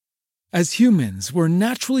As humans, we're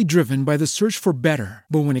naturally driven by the search for better.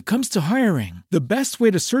 But when it comes to hiring, the best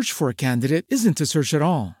way to search for a candidate isn't to search at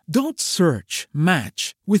all. Don't search,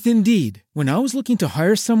 match with Indeed. When I was looking to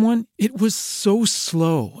hire someone, it was so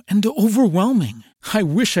slow and overwhelming. I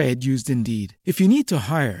wish I had used Indeed. If you need to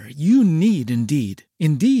hire, you need Indeed.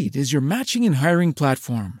 Indeed is your matching and hiring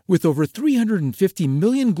platform with over 350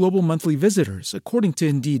 million global monthly visitors, according to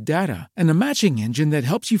Indeed data, and a matching engine that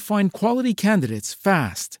helps you find quality candidates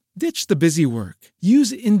fast. Ditch the busy work.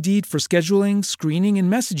 Use Indeed for scheduling, screening,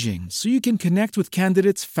 and messaging so you can connect with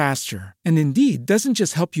candidates faster. And Indeed doesn't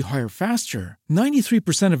just help you hire faster.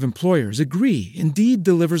 93% of employers agree Indeed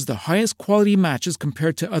delivers the highest quality matches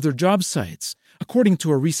compared to other job sites, according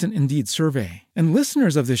to a recent Indeed survey. And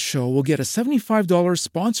listeners of this show will get a $75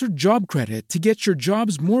 sponsored job credit to get your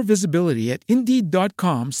jobs more visibility at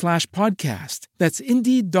Indeed.com/podcast. That's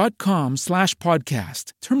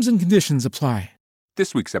Indeed.com/podcast. Terms and conditions apply.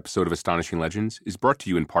 This week's episode of Astonishing Legends is brought to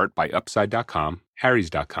you in part by Upside.com,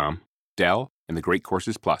 Harry's.com, Dell, and the Great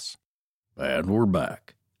Courses Plus. And we're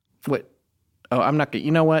back. Wait. Oh, I'm not going to.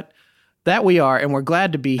 You know what? That we are, and we're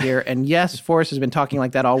glad to be here. And yes, Forrest has been talking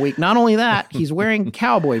like that all week. Not only that, he's wearing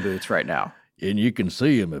cowboy boots right now. And you can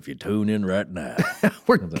see him if you tune in right now.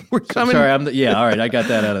 we're coming. Sorry, all right, I got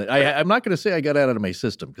that out of it. I'm not going to say I got it out of my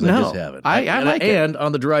system because I just haven't. I like it. And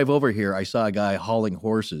on the drive over here, I saw a guy hauling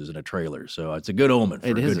horses in a trailer. So it's a good omen for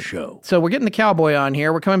a good show. So we're getting the cowboy on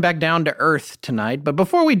here. We're coming back down to earth tonight. But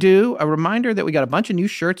before we do, a reminder that we got a bunch of new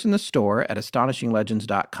shirts in the store at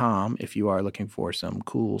astonishinglegends.com if you are looking for some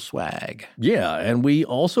cool swag. Yeah, and we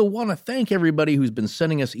also want to thank everybody who's been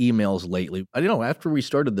sending us emails lately. I know after we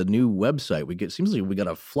started the new website, seems like we got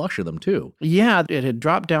a flush of them too. Yeah, it had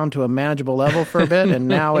dropped down to a manageable level for a bit, and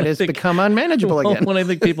now it has become unmanageable again. When I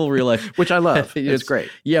think people realize, which I love, it's great.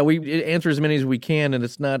 Yeah, we answer as many as we can, and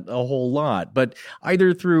it's not a whole lot. But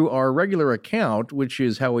either through our regular account, which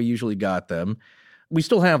is how we usually got them, we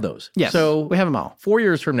still have those. Yes, so we have them all. 4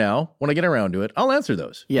 years from now, when I get around to it, I'll answer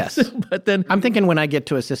those. Yes, but then I'm thinking when I get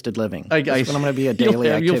to assisted living, that's when I'm going to be a daily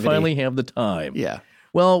activity. You'll finally have the time. Yeah.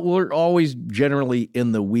 Well, we're always generally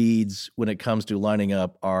in the weeds when it comes to lining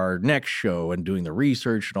up our next show and doing the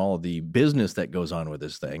research and all of the business that goes on with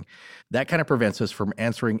this thing. That kind of prevents us from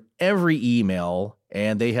answering every email,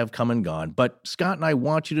 and they have come and gone. But Scott and I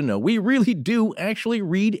want you to know we really do actually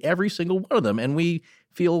read every single one of them, and we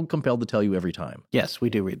feel compelled to tell you every time. Yes, we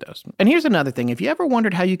do read those. And here's another thing. If you ever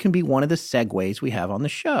wondered how you can be one of the segues we have on the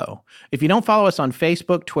show, if you don't follow us on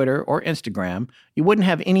Facebook, Twitter, or Instagram, you wouldn't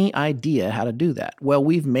have any idea how to do that. Well,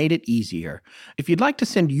 we've made it easier. If you'd like to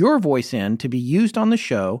send your voice in to be used on the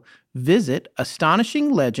show, visit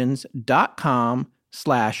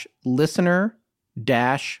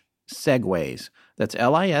astonishinglegends.com/listener-segues. That's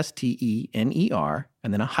LISTENER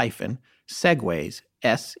and then a hyphen, segues,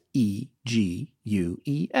 SEGUES.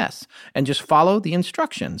 And just follow the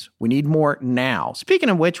instructions. We need more now. Speaking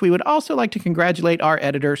of which, we would also like to congratulate our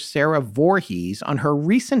editor, Sarah Voorhees, on her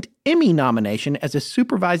recent Emmy nomination as a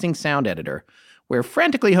supervising sound editor. We're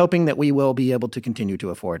frantically hoping that we will be able to continue to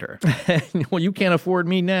afford her. Well, you can't afford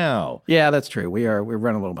me now. Yeah, that's true. We're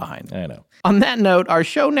running a little behind. I know. On that note, our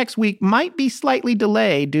show next week might be slightly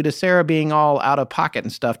delayed due to Sarah being all out of pocket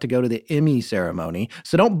and stuff to go to the Emmy ceremony.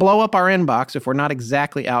 So don't blow up our inbox if we're not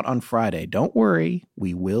exactly out on Friday. Don't worry,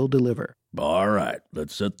 we will deliver. All right,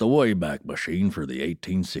 let's set the Wayback Machine for the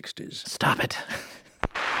 1860s. Stop it.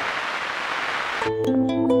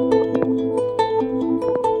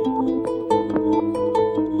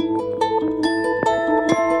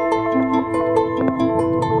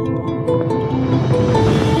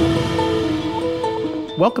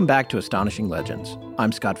 Welcome back to Astonishing Legends.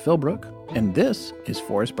 I'm Scott Philbrook, and this is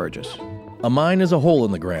Forrest Burgess. A mine is a hole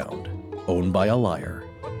in the ground, owned by a liar.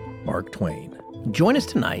 Mark Twain. Join us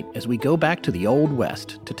tonight as we go back to the Old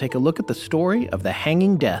West to take a look at the story of the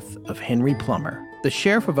hanging death of Henry Plummer, the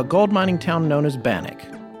sheriff of a gold mining town known as Bannock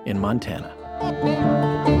in Montana.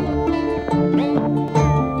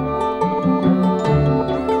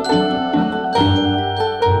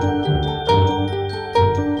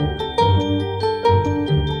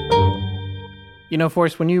 You know,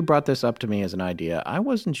 Forrest, when you brought this up to me as an idea, I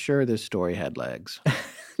wasn't sure this story had legs.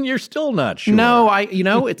 You're still not sure. No, I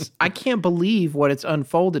can't believe what it's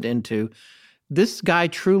unfolded into. This guy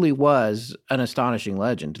truly was an astonishing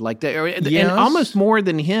legend. And almost more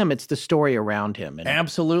than him, it's the story around him. And,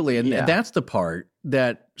 absolutely. And that's the part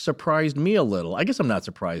that surprised me a little. I guess I'm not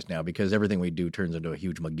surprised now because everything we do turns into a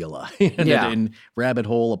huge Megillah. and rabbit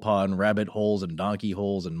hole upon rabbit holes and donkey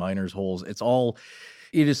holes and miners' holes.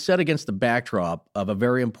 It is set against the backdrop of a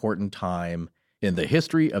very important time in the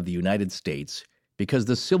history of the United States because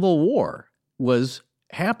the Civil War was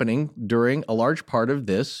happening during a large part of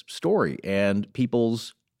this story, and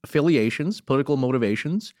people's affiliations, political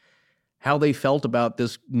motivations, how they felt about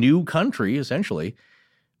this new country, essentially,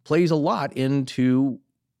 plays a lot into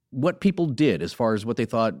what people did as far as what they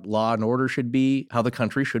thought law and order should be, how the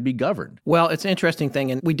country should be governed. Well, it's an interesting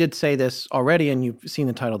thing, and we did say this already, and you've seen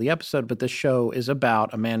the title of the episode, but this show is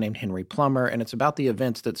about a man named Henry Plummer, and it's about the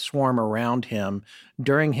events that swarm around him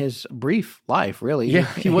during his brief life, really.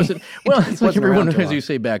 Yeah, he wasn't, well, it's like everyone, around too as you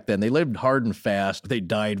say back then, they lived hard and fast, they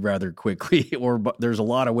died rather quickly, or there's a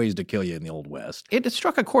lot of ways to kill you in the Old West. It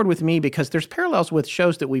struck a chord with me because there's parallels with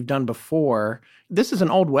shows that we've done before. This is an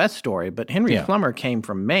Old West story, but Henry Plummer came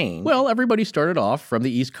from Maine. Well, everybody started off from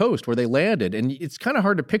the East Coast where they landed. And it's kind of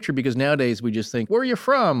hard to picture because nowadays we just think, where are you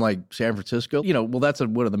from? Like San Francisco? Well, that's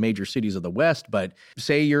one of the major cities of the West. But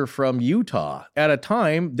say you're from Utah. At a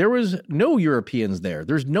time, there was no Europeans there.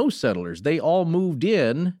 There's no settlers. They all moved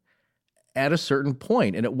in at a certain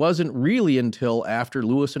point. And it wasn't really until after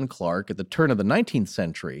Lewis and Clark at the turn of the 19th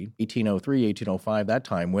century, 1803, 1805, that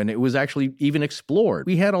time, when it was actually even explored.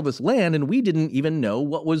 We had all this land and we didn't even know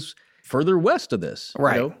what was further west of this.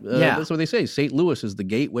 Right. That's what they say. St. Louis is the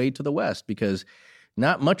gateway to the West because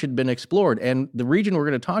not much had been explored. And the region we're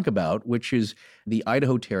going to talk about, which is the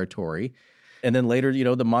Idaho Territory, and then later,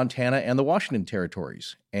 the Montana and the Washington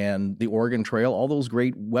territories and the Oregon Trail, all those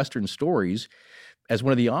great Western stories, as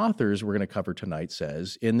one of the authors we're going to cover tonight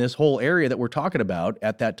says, in this whole area that we're talking about,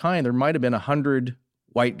 at that time, there might have been 100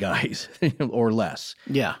 white guys or less.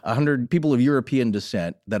 Yeah. 100 people of European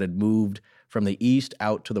descent that had moved from the east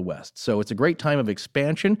out to the west. So it's a great time of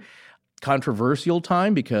expansion, controversial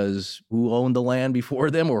time because who owned the land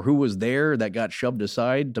before them or who was there that got shoved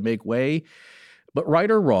aside to make way. But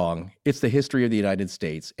right or wrong, it's the history of the United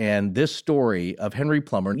States. And this story of Henry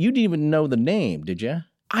Plummer, you didn't even know the name, did you?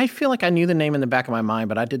 I feel like I knew the name in the back of my mind,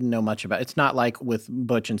 but I didn't know much about it. It's not like with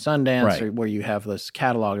Butch and Sundance right. where you have this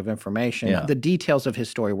catalog of information. Yeah. The details of his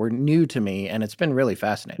story were new to me, and it's been really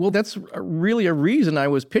fascinating. Well, that's really a reason I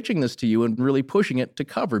was pitching this to you and really pushing it to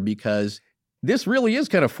cover, because this really is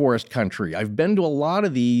kind of forest country. I've been to a lot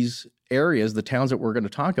of these areas, the towns that we're going to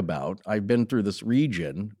talk about. I've been through this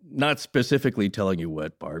region, not specifically telling you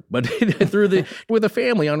what part, but with a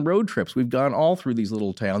family on road trips. We've gone all through these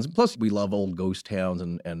little towns. Plus, we love old ghost towns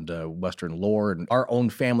and Western lore. And our own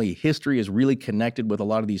family history is really connected with a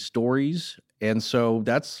lot of these stories. And so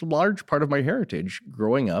that's a large part of my heritage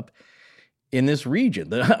growing up in this region,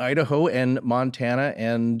 the Idaho and Montana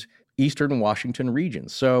and Eastern Washington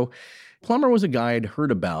regions. So Plummer was a guy I'd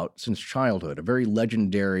heard about since childhood, a very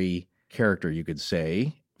legendary character, you could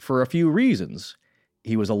say, for a few reasons.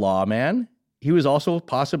 He was a lawman. He was also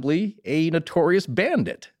possibly a notorious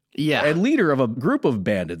bandit. Yeah. A leader of a group of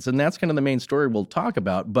bandits, and that's kind of the main story we'll talk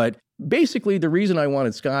about. But basically, the reason I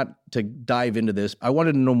wanted Scott to dive into this, I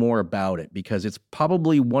wanted to know more about it because it's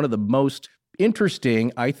probably one of the most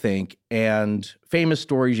interesting, I think, and famous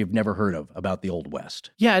stories you've never heard of about the Old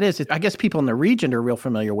West. Yeah, it is. I guess people in the region are real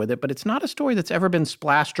familiar with it, but it's not a story that's ever been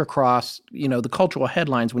splashed across, the cultural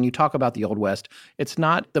headlines when you talk about the Old West. It's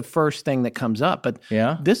not the first thing that comes up, but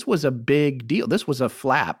this was a big deal. This was a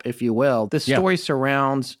flap, if you will. This story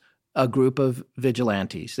surrounds a group of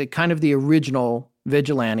vigilantes, kind of the original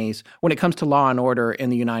vigilantes when it comes to law and order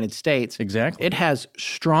in the United States. Exactly. It has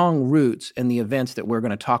strong roots in the events that we're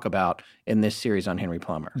going to talk about in this series on Henry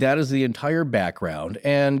Plummer. That is the entire background,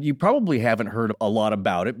 and you probably haven't heard a lot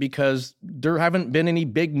about it because there haven't been any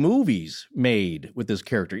big movies made with this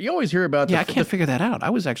character. You always hear about I can't figure that out.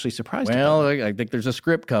 I was actually surprised. Well, I think there's a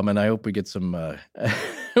script coming. I hope we get some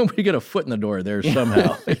we get a foot in the door there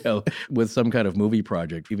somehow, with some kind of movie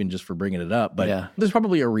project, even just for bringing it up. But there's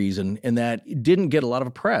probably a reason in that it didn't get a lot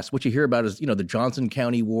of press. What you hear about is, the Johnson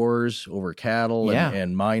County Wars over cattle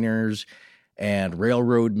and miners and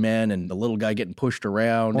railroad men and the little guy getting pushed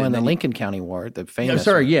around. Well, and the Lincoln County War, the famous.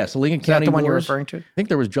 The Lincoln County the one Wars. you're referring to? I think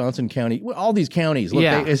there was Johnson County. Well, all these counties. Look,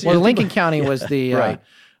 Lincoln County was the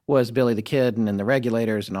was Billy the Kid and the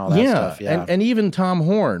Regulators and all that stuff. Yeah, and even Tom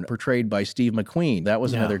Horn, portrayed by Steve McQueen. That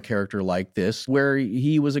was another character like this, where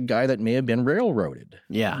he was a guy that may have been railroaded.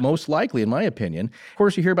 Yeah. Most likely, in my opinion. Of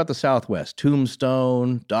course, you hear about the Southwest.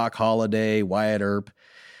 Tombstone, Doc Holliday, Wyatt Earp.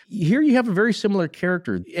 Here you have a very similar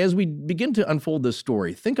character. As we begin to unfold this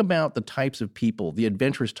story, think about the types of people, the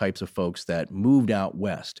adventurous types of folks that moved out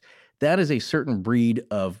west. That is a certain breed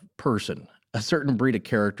of person, a certain breed of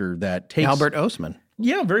character that takes... Albert Ostman.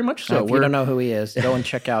 Yeah, very much so. If you don't know who he is, go and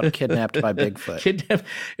check out Kidnapped by Bigfoot.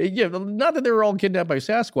 Not that they were all kidnapped by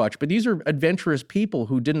Sasquatch, but these are adventurous people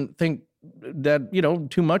who didn't think that,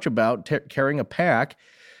 too much about carrying a pack.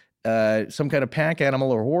 some kind of pack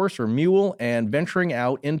animal or horse or mule, and venturing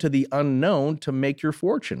out into the unknown to make your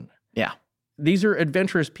fortune. Yeah. These are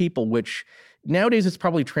adventurous people, which nowadays it's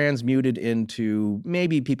probably transmuted into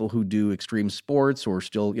maybe people who do extreme sports or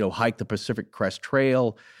still, hike the Pacific Crest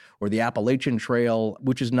Trail or the Appalachian Trail,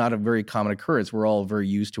 which is not a very common occurrence. We're all very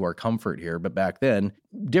used to our comfort here, but back then,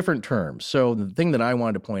 different terms. So the thing that I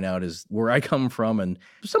wanted to point out is where I come from and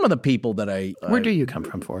some of the people that Where do you come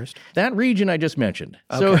from, Forrest? That region I just mentioned.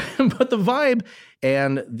 Okay. So, but the vibe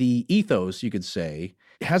and the ethos, you could say,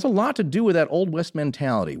 has a lot to do with that Old West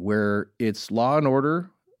mentality where it's law and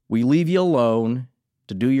order. We leave you alone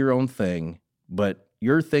to do your own thing, but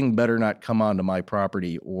your thing better not come onto my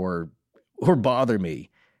property or bother me,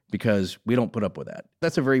 because we don't put up with that.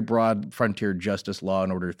 That's a very broad frontier justice, law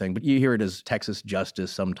and order thing, but you hear it as Texas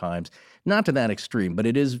justice sometimes. Not to that extreme, but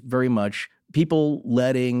it is very much people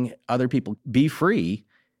letting other people be free,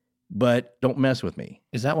 but don't mess with me.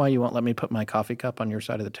 Is that why you won't let me put my coffee cup on your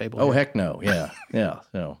side of the table? Oh, here? heck no. Yeah,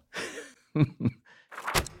 no.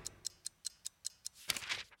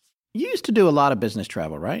 You used to do a lot of business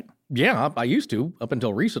travel, right? Yeah, I used to, up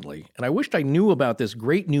until recently. And I wished I knew about this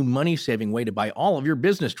great new money-saving way to buy all of your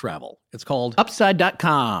business travel. It's called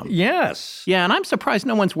Upside.com. Yes. Yeah, and I'm surprised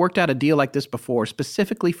no one's worked out a deal like this before,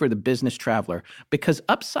 specifically for the business traveler, because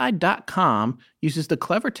Upside.com uses the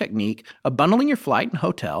clever technique of bundling your flight and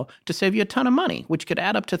hotel to save you a ton of money, which could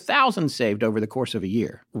add up to thousands saved over the course of a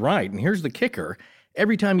year. Right, and here's the kicker.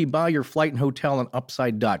 Every time you buy your flight and hotel on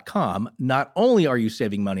Upside.com, not only are you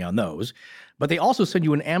saving money on those, but they also send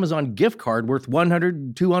you an Amazon gift card worth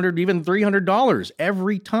 $100, $200, even $300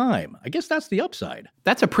 every time. I guess that's the upside.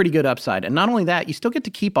 That's a pretty good upside. And not only that, you still get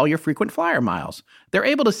to keep all your frequent flyer miles. They're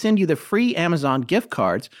able to send you the free Amazon gift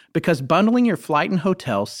cards because bundling your flight and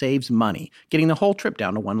hotel saves money, getting the whole trip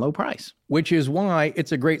down to one low price. Which is why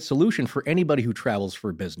it's a great solution for anybody who travels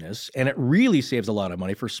for business, and it really saves a lot of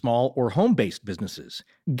money for small or home-based businesses.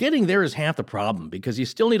 Getting there is half the problem because you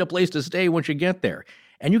still need a place to stay once you get there.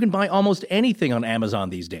 And you can buy almost anything on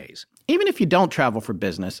Amazon these days. Even if you don't travel for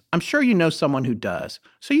business, I'm sure you know someone who does.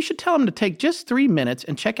 So you should tell them to take just 3 minutes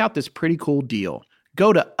and check out this pretty cool deal.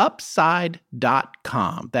 Go to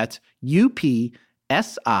Upside.com. That's UPSIDE.com.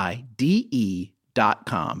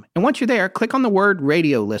 And once you're there, click on the word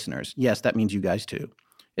radio listeners. Yes, that means you guys too.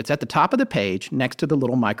 It's at the top of the page next to the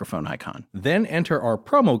little microphone icon. Then enter our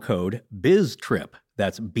promo code BIZTRIP.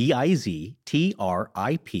 That's BIZTRIP.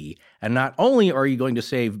 And not only are you going to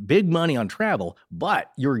save big money on travel,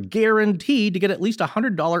 but you're guaranteed to get at least a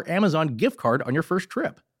 $100 Amazon gift card on your first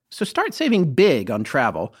trip. So start saving big on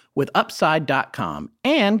travel with Upside.com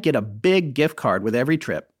and get a big gift card with every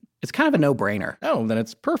trip. It's kind of a no-brainer. Oh, then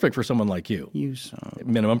it's perfect for someone like you.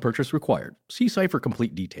 Minimum purchase required. See site for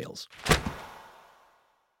complete details.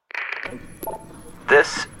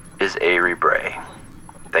 This is Avery Bray.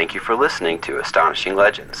 Thank you for listening to Astonishing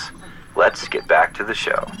Legends. Let's get back to the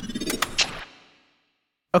show.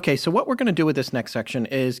 Okay, so what we're going to do with this next section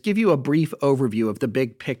is give you a brief overview of the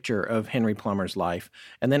big picture of Henry Plummer's life,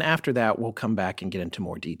 and then after that, we'll come back and get into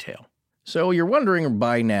more detail. So you're wondering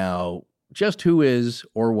by now just who is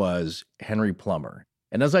or was Henry Plummer.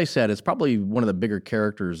 And as I said, it's probably one of the bigger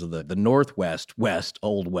characters of the Northwest,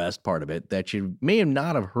 Old West part of it that you may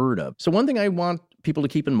not have heard of. So one thing I want people to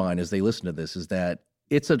keep in mind as they listen to this is that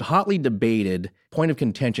it's a hotly debated point of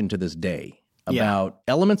contention to this day about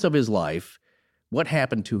elements of his life, what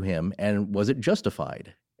happened to him, and was it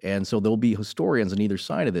justified? And so there'll be historians on either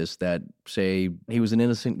side of this that say he was an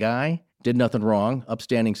innocent guy, did nothing wrong,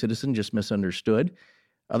 upstanding citizen, just misunderstood.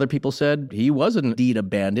 Other people said he was indeed a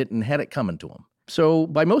bandit and had it coming to him. So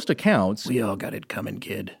by most accounts... We all got it coming,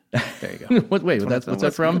 kid. There you go. What's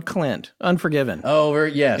that from? Clint. Unforgiven. Oh,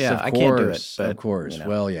 yes, yeah, of course. I can't do it. But, of course. You know.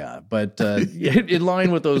 Well, yeah. But in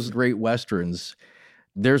line with those great Westerns,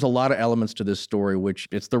 there's a lot of elements to this story, which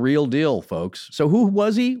it's the real deal, folks. So who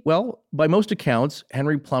was he? Well, by most accounts,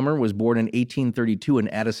 Henry Plummer was born in 1832 in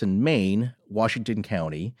Addison, Maine, Washington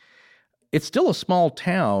County. It's still a small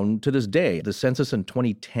town to this day. The census in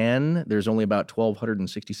 2010, there's only about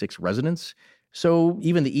 1,266 residents. So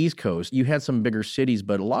even the East Coast, you had some bigger cities,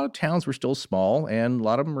 but a lot of towns were still small, and a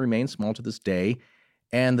lot of them remain small to this day.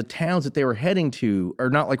 And the towns that they were heading to are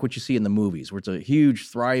not like what you see in the movies, where it's a huge,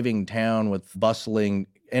 thriving town with bustling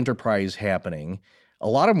enterprise happening. A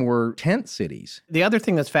lot of them were tent cities. The other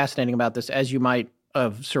thing that's fascinating about this, as you might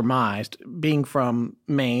have surmised, being from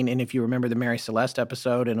Maine, and if you remember the Mary Celeste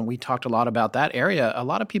episode, and we talked a lot about that area, a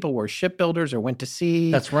lot of people were shipbuilders or went to sea.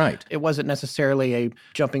 That's right. It wasn't necessarily a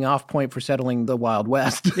jumping off point for settling the Wild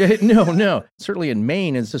West. No. Certainly in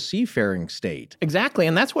Maine, it's a seafaring state. Exactly,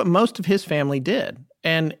 and that's what most of his family did.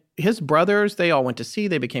 And his brothers, they all went to sea.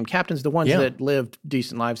 They became captains. The ones Yeah. that lived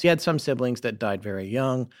decent lives. He had some siblings that died very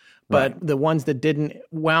young. But the ones that didn't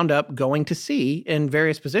wound up going to sea in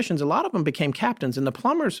various positions, a lot of them became captains. And the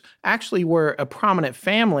Plumbers actually were a prominent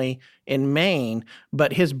family in Maine,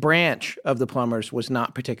 but his branch of the Plumbers was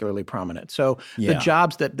not particularly prominent. So the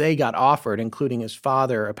jobs that they got offered, including his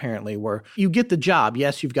father, apparently were, you get the job.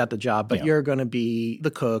 Yes, you've got the job, but you're going to be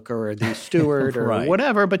the cook or the steward or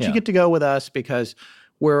whatever. But you get to go with us because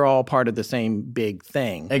we're all part of the same big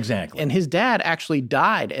thing. Exactly. And his dad actually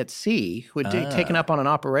died at sea, who had taken up on an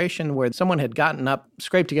operation where someone had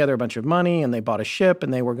scraped together a bunch of money, and they bought a ship,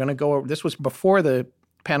 and they were going to go over. This was before the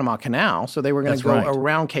Panama Canal, so they were going to go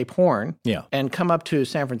around Cape Horn and come up to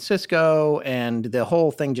San Francisco, and the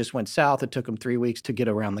whole thing just went south. It took them 3 weeks to get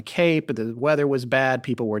around the Cape. The weather was bad.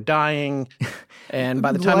 People were dying. And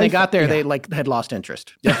by the time they got there, they had lost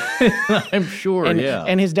interest. I'm sure,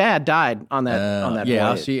 And his dad died on that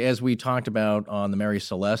voyage. See, as we talked about on the Mary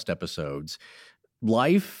Celeste episodes,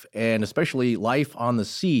 life, and especially life on the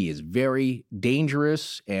sea, is very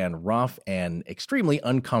dangerous and rough and extremely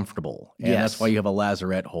uncomfortable. And that's why you have a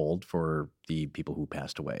lazarette hold for the people who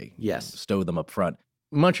passed away. Yes. Stow them up front.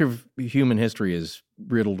 Much of human history is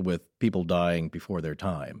riddled with people dying before their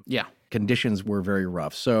time. Yeah. Conditions were very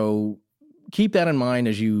rough. So keep that in mind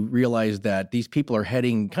as you realize that these people are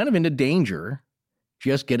heading kind of into danger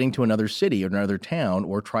just getting to another city or another town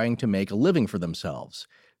or trying to make a living for themselves.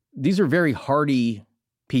 These are very hardy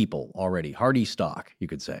people already, hardy stock, you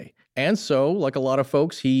could say. And so, like a lot of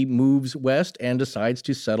folks, he moves west and decides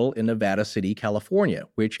to settle in Nevada City, California,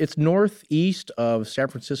 which it's northeast of San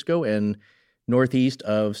Francisco and northeast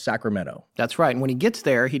of Sacramento. That's right. And when he gets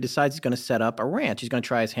there, he decides he's going to set up a ranch. He's going to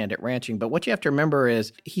try his hand at ranching. But what you have to remember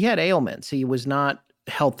is he had ailments. He was not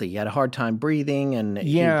healthy. He had a hard time breathing. And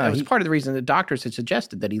that was part of the reason the doctors had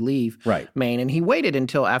suggested that he leave Maine. And he waited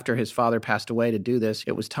until after his father passed away to do this.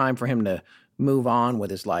 It was time for him to move on with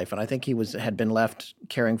his life. And I think he had been left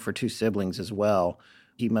caring for 2 siblings as well.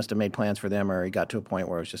 He must have made plans for them, or he got to a point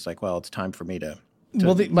where it was just like, well, it's time for me to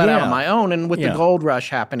let out on my own. And with the gold rush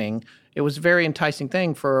happening, it was a very enticing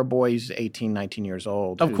thing for a boy who's 18, 19 years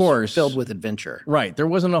old. Of course. Filled with adventure. Right. There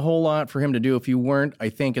wasn't a whole lot for him to do if you weren't, I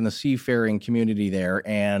think, in the seafaring community there.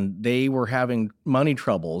 And they were having money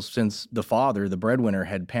troubles since the father, the breadwinner,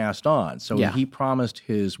 had passed on. So he promised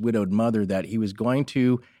his widowed mother that he was going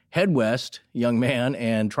to head west, young man,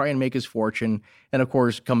 and try and make his fortune, and of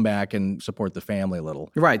course, come back and support the family a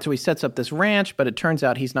little. Right. So he sets up this ranch, but it turns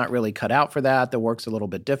out he's not really cut out for that. The work's a little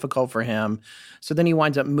bit difficult for him. So then he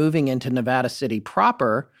winds up moving into Nevada City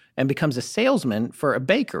proper and becomes a salesman for a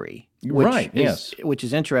bakery. Which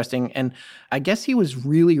is interesting. And I guess he was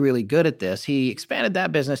really, really good at this. He expanded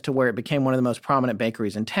that business to where it became one of the most prominent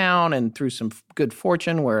bakeries in town, and through some good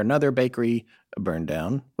fortune where another bakery burned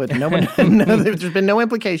down. But there's been no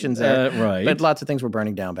implications there. But lots of things were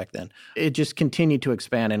burning down back then. It just continued to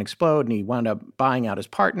expand and explode, and he wound up buying out his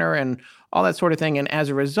partner and all that sort of thing. And as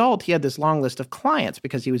a result, he had this long list of clients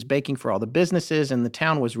because he was baking for all the businesses, and the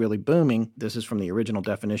town was really booming. This is from the original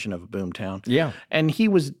definition of a boom town. Yeah. And he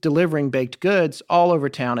was delivering baked goods all over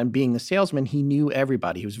town, and being the salesman, he knew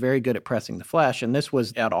everybody. He was very good at pressing the flesh, and this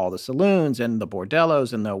was at all the saloons and the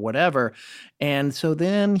bordellos and the whatever. And so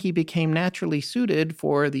then he became naturally suited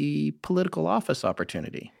for the political office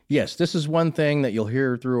opportunity. Yes, this is one thing that you'll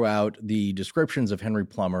hear throughout the descriptions of Henry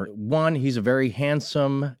Plummer. One, he's a very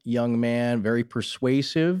handsome young man, very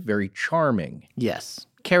persuasive, very charming. Yes.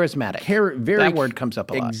 Charismatic. That word comes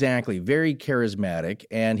up a lot. Exactly. Very charismatic.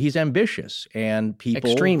 And he's ambitious. And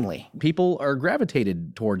people are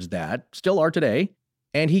gravitated towards that, still are today.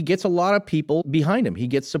 And he gets a lot of people behind him. He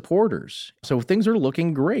gets supporters. So things are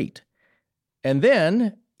looking great. And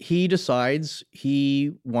then he decides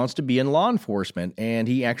he wants to be in law enforcement, and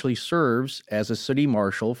he actually serves as a city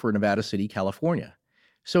marshal for Nevada City, California.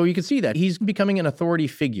 So you can see that he's becoming an authority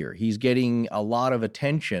figure. He's getting a lot of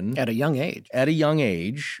attention. At a young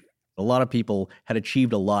age. A lot of people had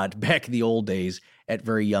achieved a lot back in the old days at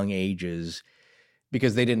very young ages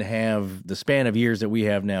because they didn't have the span of years that we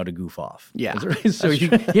have now to goof off. Yeah. So you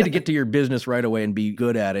had to get to your business right away and be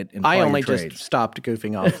good at it. And I only just stopped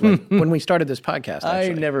goofing off when we started this podcast,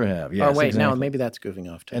 actually. I never have. Yes, now maybe that's goofing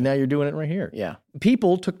off too. And now you're doing it right here. Yeah.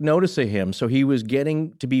 People took notice of him, so he was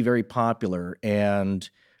getting to be very popular and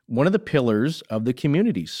one of the pillars of the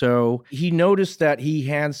community. So he noticed that he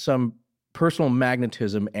had some personal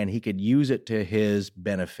magnetism and he could use it to his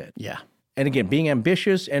benefit. Yeah. And again, being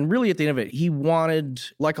ambitious, and really at the end of it, he wanted,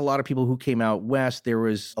 like a lot of people who came out west, there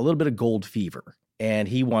was a little bit of gold fever. And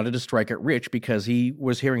he wanted to strike it rich because he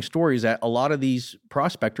was hearing stories that a lot of these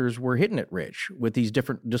prospectors were hitting it rich with these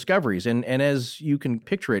different discoveries. And as you can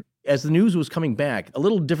picture it, as the news was coming back, a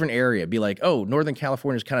little different area, be like, oh, Northern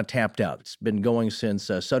California's kind of tapped out. It's been going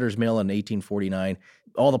since Sutter's Mill in 1849.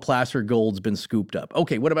 All the placer gold's been scooped up.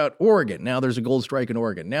 Okay, what about Oregon? Now there's a gold strike in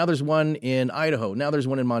Oregon. Now there's one in Idaho. Now there's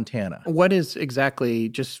one in Montana. What is exactly,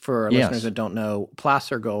 just for our listeners that don't know,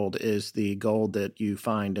 placer gold is the gold that you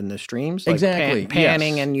find in the streams? Like exactly.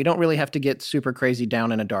 Panning, and you don't really have to get super crazy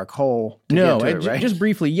down in a dark hole to get to it, right? Just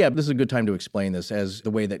briefly, this is a good time to explain this as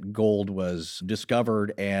the way that gold was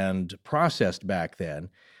discovered and processed back then.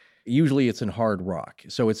 Usually it's in hard rock.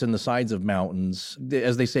 So it's in the sides of mountains.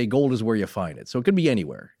 As they say, gold is where you find it. So it could be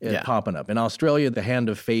anywhere popping up. In Australia, the Hand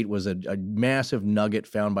of Fate was a massive nugget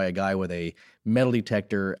found by a guy with a metal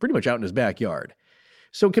detector pretty much out in his backyard.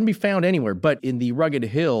 So it can be found anywhere. But in the rugged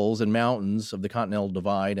hills and mountains of the Continental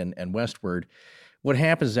Divide and westward, what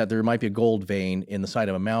happens is that there might be a gold vein in the side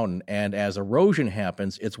of a mountain, and as erosion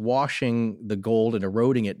happens, it's washing the gold and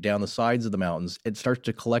eroding it down the sides of the mountains. It starts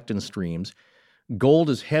to collect in streams. Gold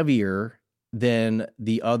is heavier than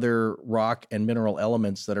the other rock and mineral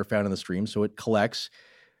elements that are found in the stream, so it collects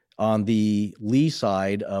on the lee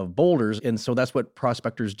side of boulders, and so that's what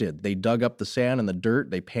prospectors did. They dug up the sand and the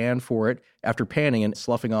dirt, they panned for it. After panning and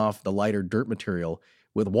sloughing off the lighter dirt material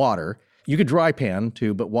with water, you could dry pan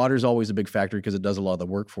too, but water's always a big factor because it does a lot of the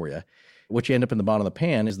work for you. What you end up in the bottom of the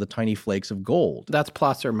pan is the tiny flakes of gold. That's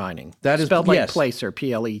placer mining. That is spelled like placer,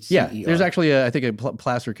 P-L-E-C-E-R. Yeah, there's actually, I think,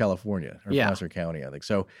 Placer, California, or Placer County, I think.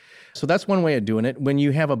 So that's one way of doing it. When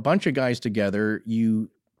you have a bunch of guys together, you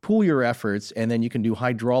pool your efforts, and then you can do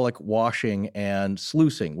hydraulic washing and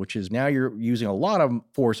sluicing, which is now you're using a lot of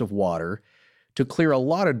force of water to clear a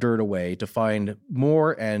lot of dirt away to find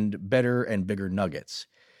more and better and bigger nuggets.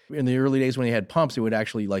 In the early days when they had pumps, it would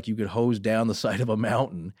actually, like, you could hose down the side of a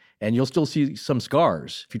mountain, and you'll still see some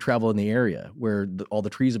scars if you travel in the area where all the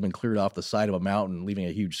trees have been cleared off the side of a mountain, leaving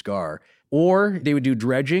a huge scar. Or they would do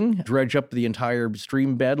dredging, dredge up the entire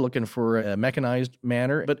stream bed looking for a mechanized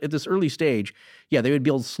manner. But at this early stage, they would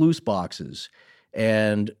build sluice boxes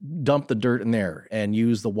and dump the dirt in there and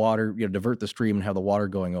use the water, divert the stream and have the water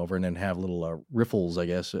going over, and then have little riffles, I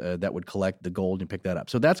guess, that would collect the gold and pick that up.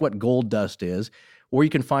 So that's what gold dust is. Or you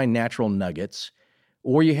can find natural nuggets,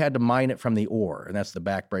 or you had to mine it from the ore, and that's the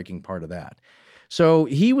backbreaking part of that. So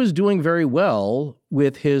he was doing very well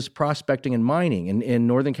with his prospecting and mining. In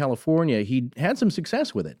Northern California, he had some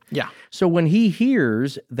success with it. Yeah. So when he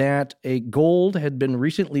hears that a gold had been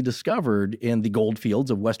recently discovered in the gold fields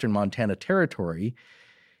of Western Montana Territory,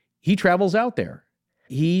 he travels out there.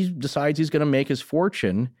 He decides he's going to make his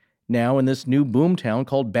fortune now in this new boomtown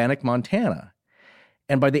called Bannack, Montana.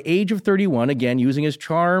 And by the age of 31, again, using his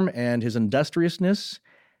charm and his industriousness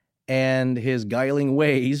and his guiling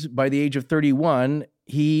ways, by the age of 31,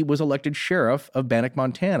 he was elected sheriff of Bannack,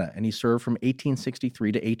 Montana, and he served from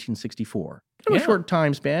 1863 to 1864. A short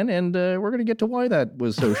time span, and we're going to get to why that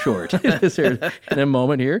was so short in a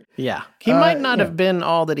moment here. Yeah. He might not have been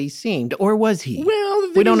all that he seemed, or was he?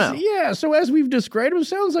 Well, we don't know. Yeah, so as we've described him,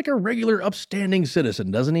 sounds like a regular upstanding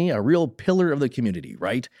citizen, doesn't he? A real pillar of the community,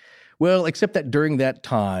 right? Well, except that during that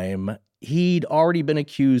time, he'd already been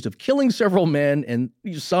accused of killing several men, and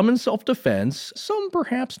some in self-defense, some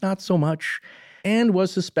perhaps not so much, and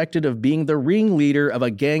was suspected of being the ringleader of a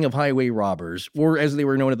gang of highway robbers, or as they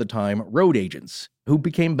were known at the time, road agents, who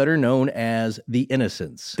became better known as the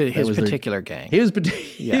Innocents. His particular gang.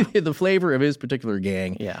 The flavor of his particular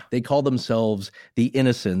gang. Yeah. They called themselves the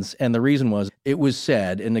Innocents, and the reason was, it was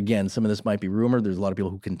said, and again, some of this might be rumor, there's a lot of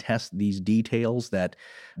people who contest these details, that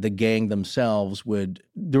the gang themselves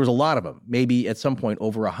there was a lot of them, maybe at some point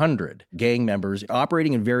over 100 gang members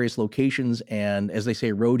operating in various locations, and as they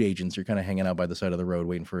say, road agents, you're kind of hanging out by the side of the road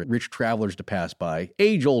waiting for rich travelers to pass by.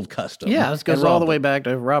 Age-old custom. Yeah, this goes all the way back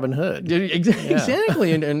to Robin Hood.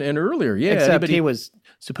 Exactly, and earlier, yeah. Except he was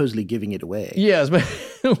supposedly giving it away. Yes, but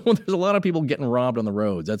there's a lot of people getting robbed on the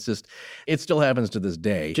roads. It still happens to this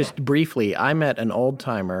day. Just briefly, I met an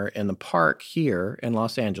old-timer in the park here in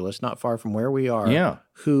Los Angeles, not far from where we are,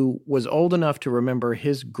 who was old enough to remember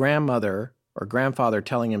his grandmother or grandfather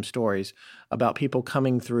telling him stories about people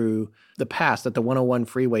coming through the pass that the 101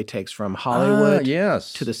 freeway takes from Hollywood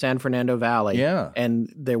to the San Fernando Valley. Yeah.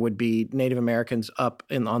 And there would be Native Americans up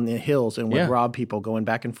on the hills and would rob people going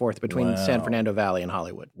back and forth between San Fernando Valley and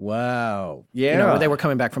Hollywood. Wow. Yeah. They were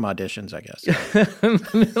coming back from auditions, I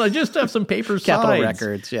guess. I just have some papers Capitol sides.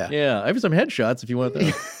 Records, yeah. Yeah, I have some headshots if you want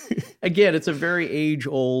those. Again, it's a very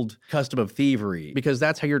age-old custom of thievery because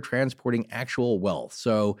that's how you're transporting actual wealth.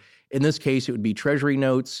 So in this case, it would be treasury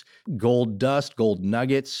notes, gold dust, gold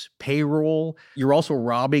nuggets, payroll. You're also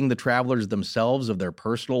robbing the travelers themselves of their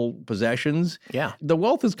personal possessions. Yeah. The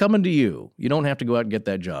wealth is coming to you. You don't have to go out and get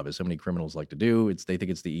that job, as so many criminals like to do. They think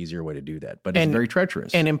it's the easier way to do that, but it's very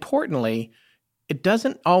treacherous. And importantly, it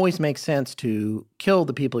doesn't always make sense to kill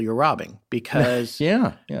the people you're robbing because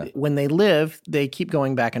when they live, they keep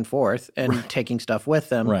going back and forth and taking stuff with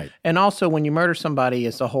them. Right. And also, when you murder somebody,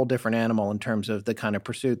 it's a whole different animal in terms of the kind of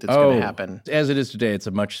pursuit that's going to happen. As it is today, it's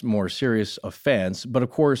a much more serious offense. But of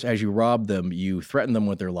course, as you rob them, you threaten them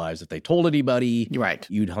with their lives. If they told anybody,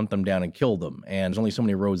 you'd hunt them down and kill them. And there's only so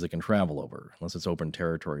many roads they can travel over, unless it's open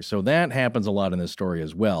territory. So that happens a lot in this story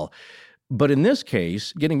as well. But in this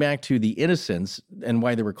case, getting back to the innocents and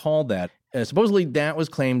why they were called that, supposedly that was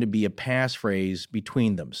claimed to be a passphrase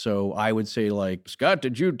between them. So I would say like, Scott,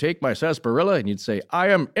 did you take my sarsaparilla? And you'd say,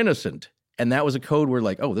 I am innocent. And that was a code where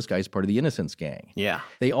like, oh, this guy's part of the Innocents gang. Yeah.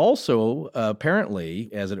 They also, apparently,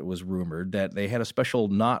 as it was rumored, that they had a special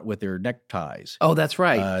knot with their neckties. Oh, that's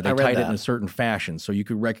right. They tied it in a certain fashion, so you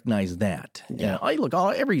could recognize that. Yeah. Look,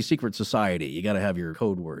 every secret society, you got to have your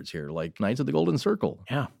code words here, like Knights of the Golden Circle.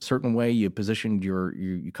 Yeah. Certain way you positioned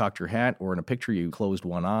you cocked your hat, or in a picture you closed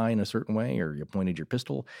one eye in a certain way, or you pointed your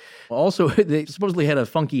pistol. Also, they supposedly had a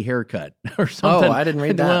funky haircut or something. Oh, I didn't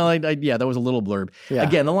read that. Well, that was a little blurb. Yeah.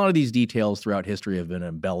 Again, a lot of these details throughout history have been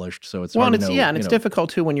embellished, so it's hard to know. And it's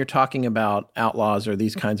difficult too when you're talking about outlaws or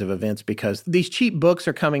these kinds of events because these cheap books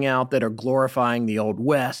are coming out that are glorifying the Old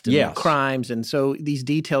West and the crimes, and so these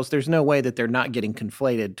details, there's no way that they're not getting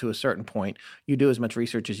conflated to a certain point. You do as much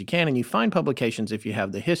research as you can, and you find publications if you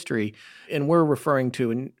have the history, and we're referring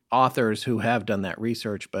to authors who have done that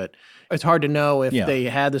research, but it's hard to know if they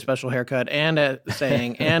had the special haircut and a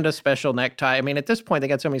saying and a special necktie. I mean, at this point, they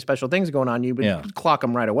got so many special things going on, you would clock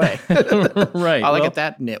them right away. Right. Oh, look at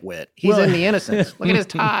that nitwit. He's in the Innocents. Look at his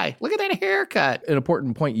tie. Look at that haircut. An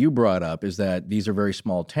important point you brought up is that these are very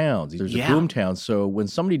small towns. There's a boom town, so when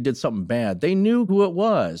somebody did something bad, they knew who it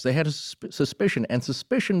was. They had a suspicion, and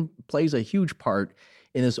suspicion plays a huge part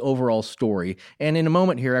in this overall story. And in a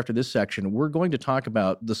moment here after this section, we're going to talk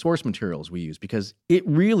about the source materials we use because it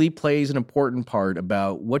really plays an important part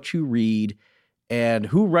about what you read and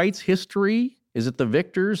who writes history. Is it the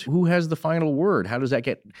victors? Who has the final word? How does that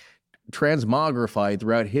get transmogrified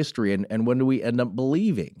throughout history? And when do we end up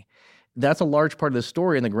believing? That's a large part of the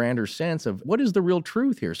story in the grander sense of what is the real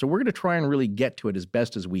truth here. So we're going to try and really get to it as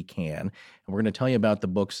best as we can. And we're going to tell you about the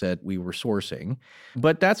books that we were sourcing.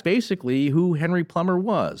 But that's basically who Henry Plummer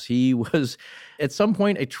was. He was at some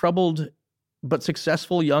point a troubled but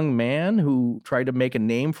successful young man who tried to make a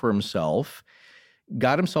name for himself,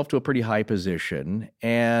 got himself to a pretty high position,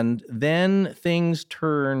 and then things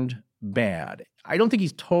turned bad. I don't think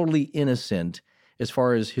he's totally innocent as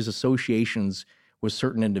far as his associations with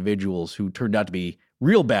certain individuals who turned out to be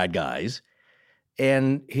real bad guys,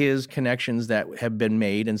 and his connections that have been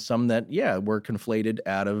made, and some that, were conflated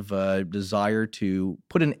out of desire to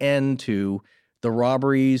put an end to the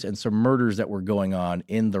robberies and some murders that were going on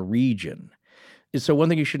in the region. So one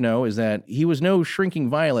thing you should know is that he was no shrinking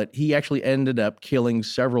violet. He actually ended up killing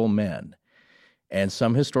several men. And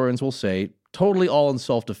some historians will say, totally all in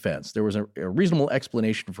self-defense. There was a reasonable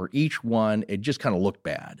explanation for each one. It just kind of looked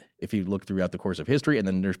bad if you look throughout the course of history. And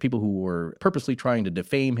then there's people who were purposely trying to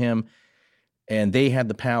defame him, and they had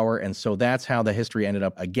the power. And so that's how the history ended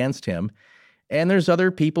up against him. And there's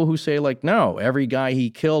other people who say, like, no, every guy he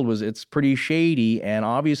killed it's pretty shady. And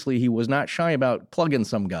obviously he was not shy about plugging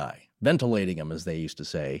some guy, ventilating him, as they used to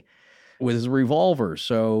say, with his revolver.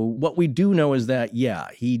 So what we do know is that,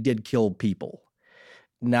 he did kill people.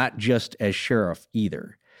 Not just as sheriff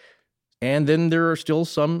either. And then there are still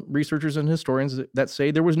some researchers and historians that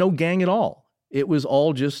say there was no gang at all. It was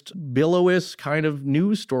all just billowy kind of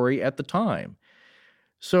news story at the time.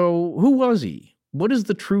 So who was he? What is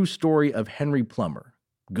the true story of Henry Plummer?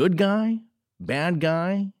 Good guy? Bad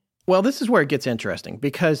guy? Well, this is where it gets interesting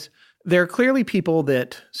because there are clearly people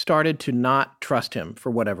that started to not trust him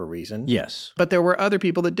for whatever reason. Yes. But there were other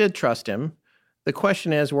people that did trust him. The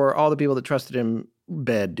question is, were all the people that trusted him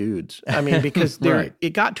bad dudes? I mean, because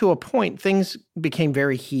it got to a point, things became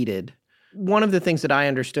very heated. One of the things that I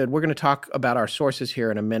understood, we're going to talk about our sources here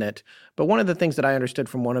in a minute, but one of the things that I understood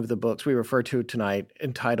from one of the books we refer to tonight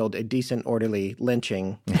entitled A Decent Orderly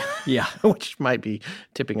Lynching, which might be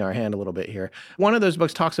tipping our hand a little bit here. One of those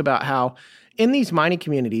books talks about how in these mining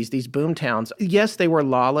communities, these boom towns, yes, they were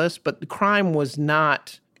lawless, but the crime was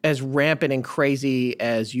not as rampant and crazy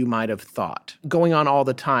as you might have thought, going on all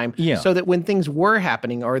the time. Yeah. So that when things were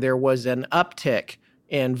happening or there was an uptick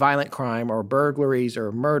in violent crime or burglaries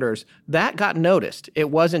or murders, that got noticed.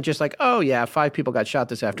 It wasn't just like, oh, yeah, 5 people got shot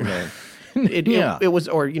this afternoon. It was,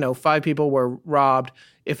 or, 5 people were robbed.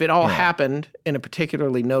 If it all happened in a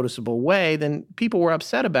particularly noticeable way, then people were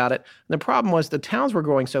upset about it. And the problem was the towns were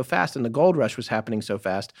growing so fast and the gold rush was happening so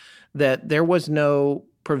fast that there was no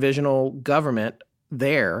provisional government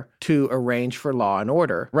there to arrange for law and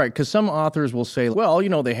order. Right, because some authors will say, well,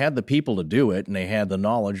 they had the people to do it and they had the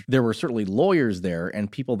knowledge. There were certainly lawyers there and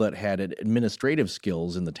people that had administrative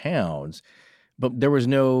skills in the towns, but there was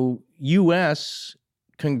no U.S.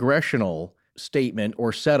 congressional statement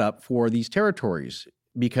or setup for these territories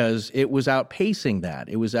because it was outpacing that.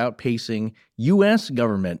 It was outpacing U.S.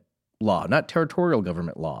 government law, not territorial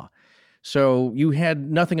government law. So you had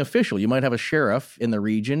nothing official. You might have a sheriff in the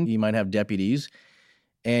region, you might have deputies,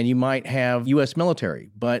 and you might have U.S.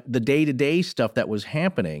 military. But the day-to-day stuff that was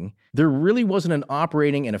happening, there really wasn't an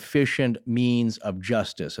operating and efficient means of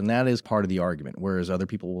justice. And that is part of the argument, whereas other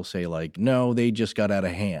people will say, like, no, they just got out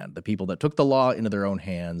of hand. The people that took the law into their own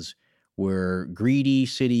hands were greedy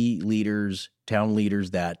city leaders, town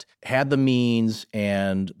leaders that had the means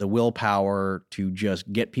and the willpower to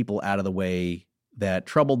just get people out of the way that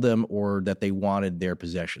troubled them or that they wanted their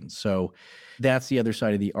possessions. So that's the other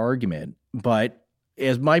side of the argument. But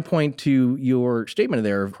as my point to your statement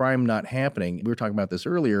there of crime not happening, we were talking about this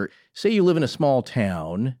earlier. Say you live in a small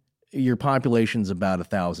town, your population's about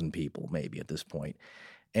 1,000 people maybe at this point.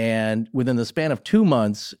 And within the span of 2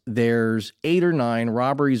 months, there's 8 or 9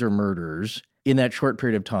 robberies or murders in that short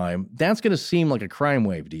period of time. That's going to seem like a crime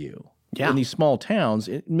wave to you. Yeah. In these small towns,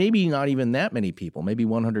 maybe not even that many people, maybe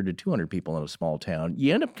 100 to 200 people in a small town,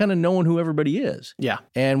 you end up kind of knowing who everybody is. Yeah.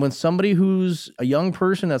 And when somebody who's a young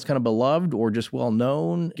person that's kind of beloved or just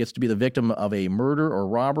well-known gets to be the victim of a murder or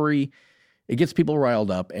robbery, it gets people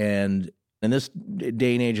riled up. And in this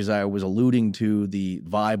day and age, as I was alluding to, the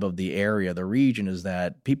vibe of the area, the region, is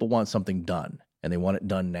that people want something done. And they want it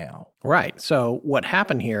done now. Right. So what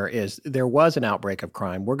happened here is there was an outbreak of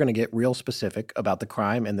crime. We're going to get real specific about the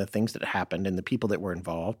crime and the things that happened and the people that were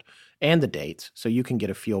involved and the dates so you can get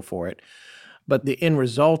a feel for it. But the end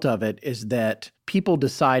result of it is that people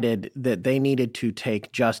decided that they needed to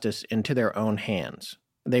take justice into their own hands.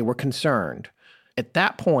 They were concerned. At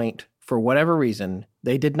that point, for whatever reason,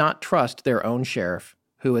 they did not trust their own sheriff,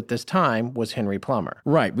 who at this time was Henry Plummer.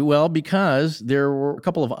 Right. Well, because there were a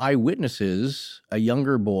couple of eyewitnesses, a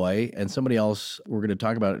younger boy and somebody else we're going to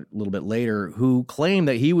talk about a little bit later, who claimed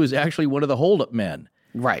that he was actually one of the holdup men.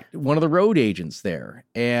 Right. One of the road agents there.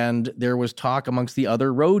 And there was talk amongst the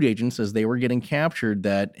other road agents as they were getting captured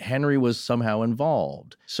that Henry was somehow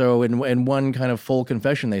involved. So in one kind of full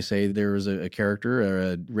confession, they say there was a character,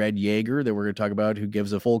 a Red Yeager, that we're going to talk about, who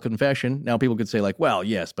gives a full confession. Now, people could say, like, well,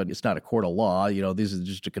 yes, but it's not a court of law. This is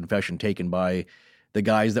just a confession taken by the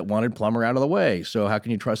guys that wanted Plummer out of the way. So how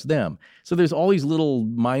can you trust them? So there's all these little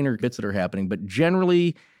minor bits that are happening. But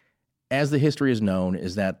generally, as the history is known,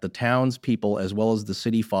 is that the townspeople, as well as the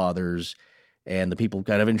city fathers and the people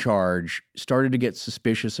kind of in charge, started to get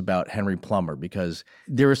suspicious about Henry Plummer because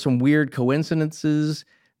there were some weird coincidences.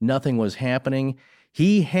 Nothing was happening.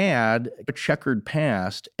 He had a checkered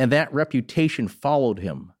past, and that reputation followed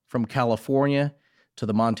him from California to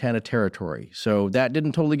the Montana Territory. So that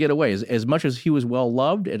didn't totally get away. As much as he was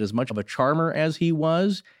well-loved and as much of a charmer as he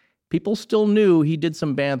was, people still knew he did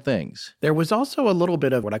some bad things. There was also a little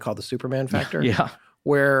bit of what I call the Superman factor. Yeah.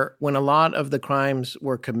 Where when a lot of the crimes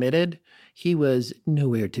were committed, he was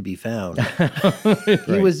nowhere to be found.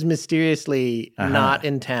 He was mysteriously not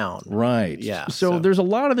in town. Right. Yeah. So there's a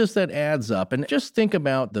lot of this that adds up. And just think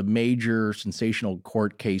about the major sensational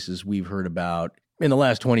court cases we've heard about in the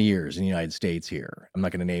last 20 years in the United States here. I'm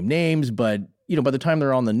not going to name names, but by the time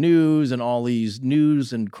they're on the news and all these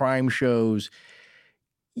news and crime shows,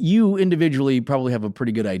 you individually probably have a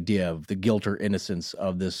pretty good idea of the guilt or innocence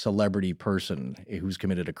of this celebrity person who's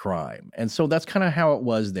committed a crime. And so that's kind of how it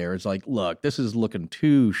was there. It's like, look, this is looking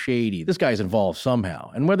too shady. This guy's involved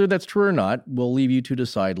somehow. And whether that's true or not, we'll leave you to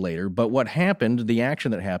decide later. But what happened, the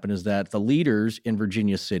action that happened, is that the leaders in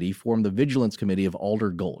Virginia City formed the Vigilance Committee of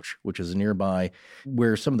Alder Gulch, which is nearby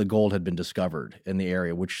where some of the gold had been discovered in the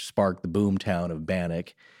area, which sparked the boom town of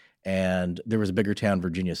Bannock. And there was a bigger town,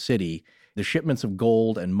 Virginia City. The shipments of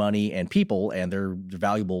gold and money and people and their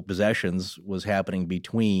valuable possessions was happening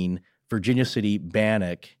between Virginia City,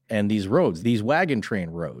 Bannock, and these roads, these wagon train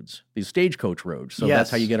roads, these stagecoach roads. So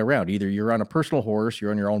that's how you get around. Either you're on a personal horse,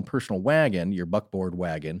 you're on your own personal wagon, your buckboard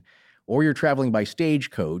wagon, or you're traveling by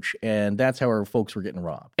stagecoach, and that's how our folks were getting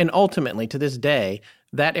robbed. And ultimately, to this day,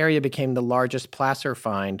 that area became the largest placer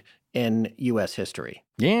find in U.S. history.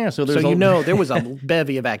 Yeah, so there was a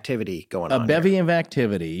bevy of activity going on. A bevy of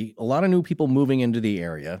activity, a lot of new people moving into the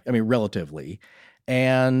area, relatively,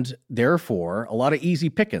 and therefore a lot of easy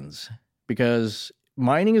pickings because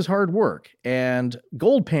mining is hard work and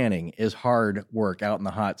gold panning is hard work out in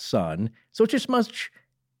the hot sun. So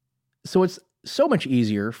it's so much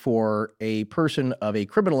easier for a person of a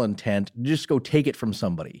criminal intent to just go take it from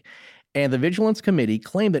somebody. And the Vigilance Committee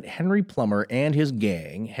claimed that Henry Plummer and his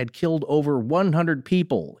gang had killed over 100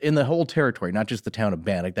 people in the whole territory, not just the town of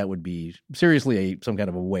Bannock. That would be seriously some kind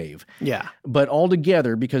of a wave. Yeah. But all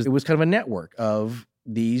together, because it was kind of a network of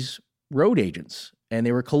these road agents, and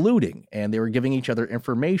they were colluding, and they were giving each other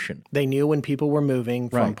information. They knew when people were moving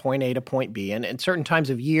from point A to point B. And at certain times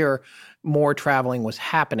of year, more traveling was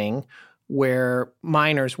happening where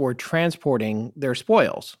miners were transporting their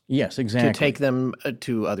spoils. Yes, exactly. To take them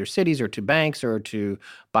to other cities or to banks or to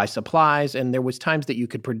buy supplies. And there was times that you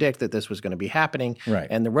could predict that this was going to be happening. Right.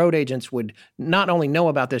 And the road agents would not only know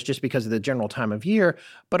about this just because of the general time of year,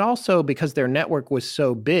 but also because their network was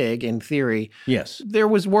so big, in theory. Yes. There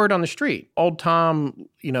was word on the street. Old Tom,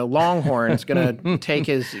 Longhorn's going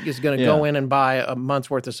to is going to go in and buy a month's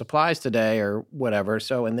worth of supplies today or whatever.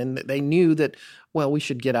 So, and then they knew that, well, we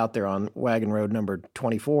should get out there on Wagon Road number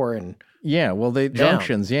 24 and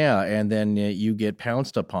junctions, and then you get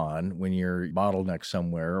pounced upon when you're bottlenecked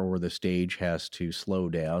somewhere or the stage has to slow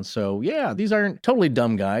down. So, these aren't totally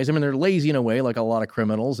dumb guys. They're lazy in a way, like a lot of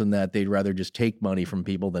criminals, in that they'd rather just take money from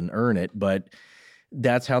people than earn it, but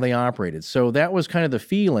that's how they operated. So that was kind of the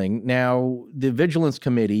feeling. Now, the Vigilance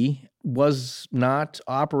Committee was not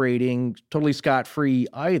operating totally scot-free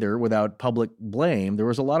either without public blame. There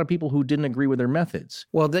was a lot of people who didn't agree with their methods.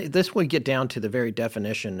 Well, this would get down to the very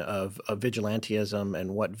definition of vigilantism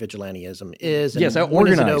and what vigilantism is. And yes, when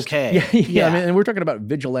organized. Is it okay? Yeah. And we're talking about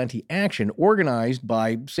vigilante action organized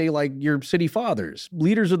by, say, like your city fathers,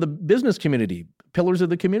 leaders of the business community, pillars of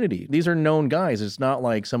the community. These are known guys. It's not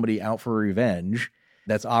like somebody out for revenge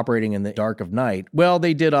that's operating in the dark of night. Well,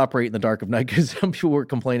 they did operate in the dark of night because some people were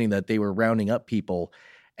complaining that they were rounding up people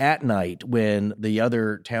at night when the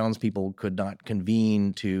other townspeople could not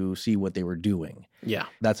convene to see what they were doing. Yeah.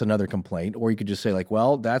 That's another complaint. Or you could just say, like,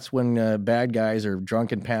 well, that's when bad guys are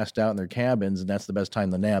drunk and passed out in their cabins, and that's the best time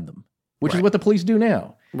to nab them, which is what the police do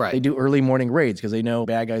now. Right. They do early morning raids because they know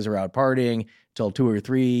bad guys are out partying till 2 or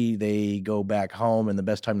 3. They go back home, and the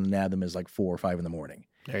best time to nab them is like 4 or 5 in the morning.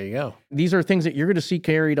 There you go. These are things that you're going to see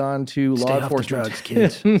carried on to law enforcement. Stay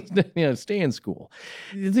off the drugs, kids. Stay in school.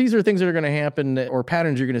 These are things that are going to happen, or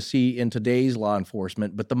patterns you're going to see in today's law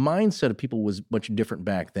enforcement, but the mindset of people was much different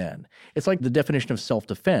back then. It's like the definition of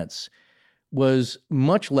self-defense was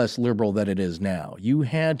much less liberal than it is now. You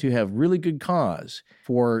had to have really good cause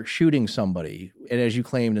for shooting somebody, and as you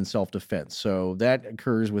claimed, in self-defense. So that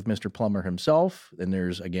occurs with Mr. Plummer himself. And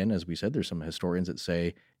there's, again, as we said, there's some historians that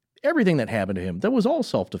say everything that happened to him, that was all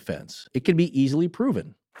self-defense. It can be easily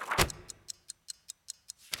proven.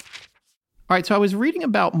 All right, so I was reading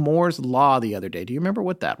about Moore's Law the other day. Do you remember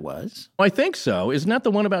what that was? I think so. Isn't that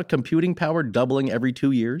the one about computing power doubling every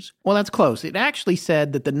 2 years? Well, that's close. It actually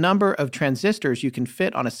said that the number of transistors you can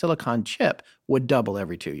fit on a silicon chip would double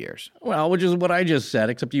every 2 years. Well, which is what I just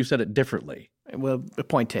said, except you said it differently. Well,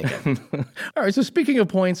 point taken. All right, so speaking of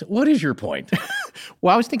points, what is your point?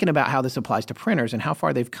 Well, I was thinking about how this applies to printers and how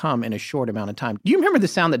far they've come in a short amount of time. Do you remember the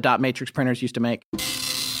sound that dot matrix printers used to make?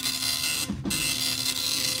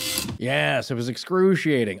 Yes, it was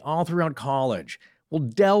excruciating all throughout college. Well,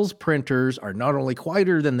 Dell's printers are not only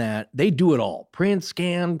quieter than that, they do it all. Print,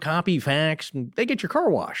 scan, copy, fax, and they get your car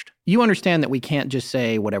washed. You understand that we can't just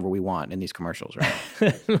say whatever we want in these commercials,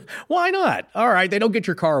 right? Why not? All right, they don't get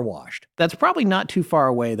your car washed. That's probably not too far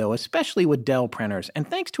away, though, especially with Dell printers. And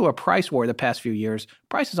thanks to a price war the past few years,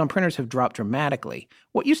 prices on printers have dropped dramatically.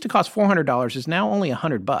 What used to cost $400 is now only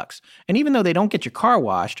 $100. And even though they don't get your car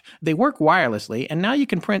washed, they work wirelessly, and now you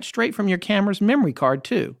can print straight from your camera's memory card,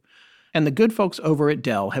 too. And the good folks over at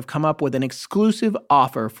Dell have come up with an exclusive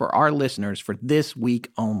offer for our listeners for this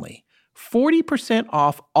week only. 40%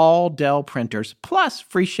 off all Dell printers plus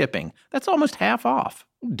free shipping. That's almost half off.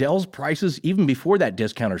 Dell's prices, even before that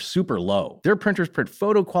discount, are super low. Their printers print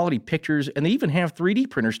photo-quality pictures, and they even have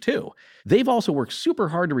 3D printers, too. They've also worked super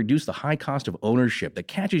hard to reduce the high cost of ownership that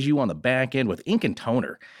catches you on the back end with ink and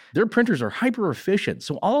toner. Their printers are hyper-efficient,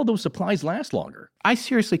 so all of those supplies last longer. I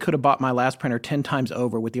seriously could have bought my last printer 10 times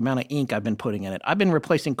over with the amount of ink I've been putting in it. I've been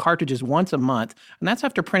replacing cartridges once a month, and that's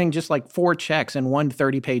after printing just like 4 checks and one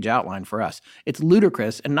 30-page outline for us. It's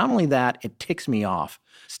ludicrous, and not only that, it ticks me off.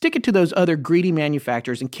 Stick it to those other greedy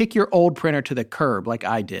manufacturers and kick your old printer to the curb like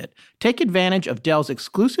I did. Take advantage of Dell's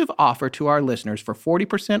exclusive offer to our listeners for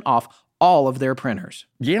 40% off all of their printers.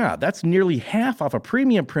 Yeah, that's nearly half off a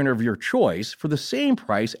premium printer of your choice for the same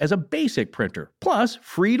price as a basic printer, plus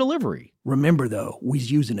free delivery. Remember, though,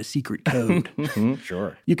 we's using a secret code.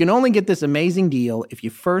 Sure. You can only get this amazing deal if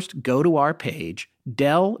you first go to our page,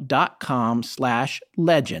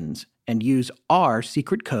 Dell.com/legends, and use our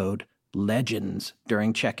secret code, LEGENDS,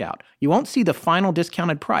 during checkout. You won't see the final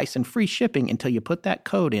discounted price and free shipping until you put that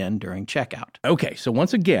code in during checkout. Okay, so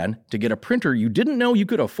once again, to get a printer you didn't know you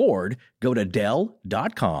could afford, go to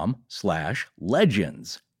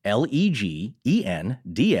Dell.com/legends,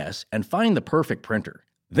 LEGENDS, and find the perfect printer.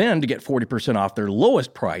 Then, to get 40% off their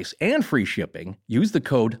lowest price and free shipping, use the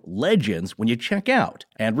code LEGENDS when you check out.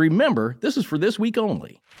 And remember, this is for this week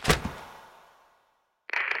only.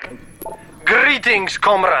 Greetings,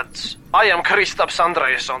 comrades. I am Kristaps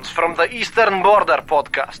Andreassons from the Eastern Border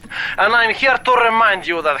podcast, and I'm here to remind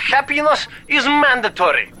you that happiness is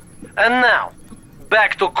mandatory. And now,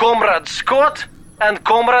 back to Comrade Scott and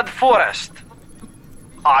Comrade Forrest.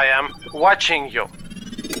 I am watching you.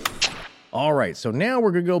 All right, so now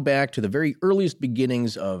we're going to go back to the very earliest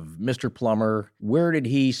beginnings of Mr. Plummer. Where did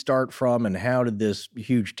he start from and how did this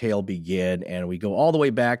huge tale begin? And we go all the way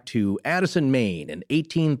back to Addison, Maine in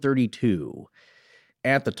 1832.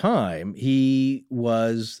 At the time, he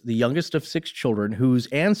was the youngest of 6 children whose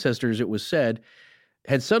ancestors, it was said,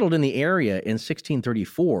 had settled in the area in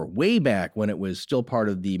 1634, way back when it was still part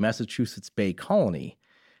of the Massachusetts Bay Colony.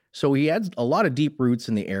 So he had a lot of deep roots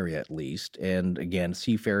in the area, at least, and again,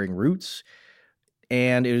 seafaring roots.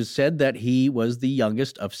 And it is said that he was the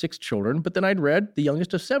youngest of 6 children, but then I'd read the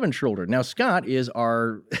youngest of 7 children. Now, Scott is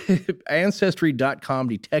our Ancestry.com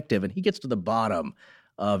detective, and he gets to the bottom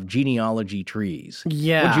of genealogy trees.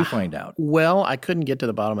 Yeah. What'd you find out? Well, I couldn't get to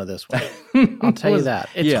the bottom of this one. I'll tell you that.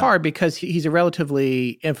 It's hard because he's a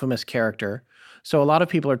relatively infamous character. So a lot of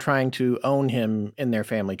people are trying to own him in their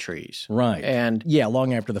family trees. Right. And yeah,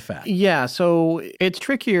 long after the fact. Yeah, so it's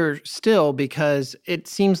trickier still because it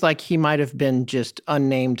seems like he might have been just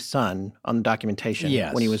unnamed son on the documentation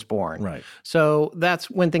when he was born. Right. So that's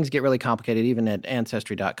when things get really complicated, even at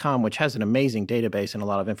Ancestry.com, which has an amazing database and a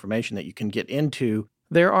lot of information that you can get into.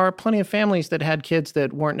 There are plenty of families that had kids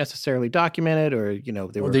that weren't necessarily documented or,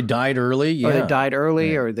 they died early. Or they died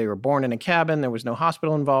early or they were born in a cabin. There was no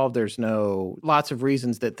hospital involved. There's lots of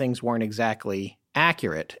reasons that things weren't exactly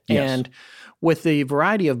accurate. Yes. And with the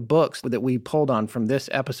variety of books that we pulled on from this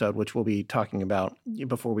episode, which we'll be talking about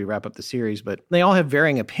before we wrap up the series, but they all have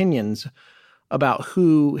varying opinions about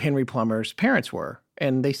who Henry Plummer's parents were.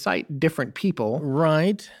 And they cite different people.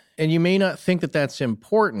 Right. And you may not think that that's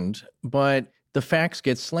important, but the facts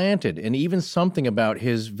get slanted, and even something about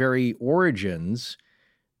his very origins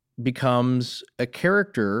becomes a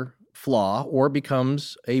character flaw or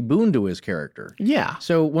becomes a boon to his character. Yeah.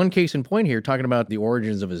 So one case in point here, talking about the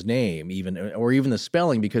origins of his name, even the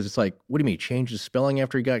spelling, because it's like, what do you mean, he changed his spelling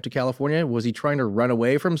after he got to California? Was he trying to run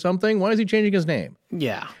away from something? Why is he changing his name?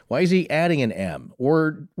 Yeah. Why is he adding an M?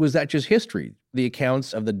 Or was that just history? The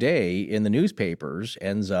accounts of the day in the newspapers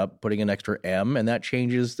ends up putting an extra M, and that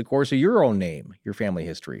changes the course of your own name, your family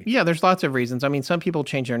history. Yeah, there's lots of reasons. I mean, some people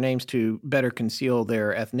change their names to better conceal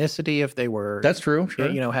their ethnicity if they were... That's true, sure.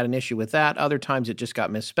 Had an issue with that. Other times it just got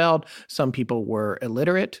misspelled. Some people were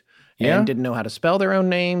illiterate and didn't know how to spell their own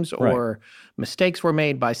names, or mistakes were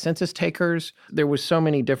made by census takers. There was so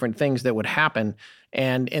many different things that would happen.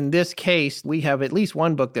 And in this case, we have at least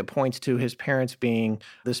one book that points to his parents being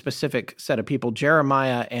the specific set of people,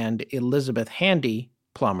 Jeremiah and Elizabeth Handy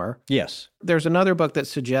Plummer. Yes. There's another book that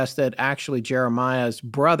suggests that actually Jeremiah's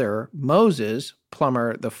brother, Moses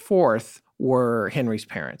Plummer IV, were Henry's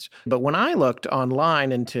parents. But when I looked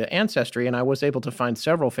online into Ancestry, and I was able to find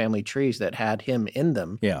several family trees that had him in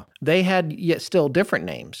them, they had yet still different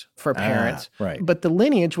names for parents. Right. But the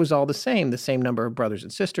lineage was all the same number of brothers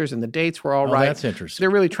and sisters, and the dates were all right. That's interesting. They're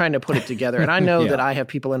really trying to put it together. And I know that I have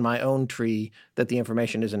people in my own tree that the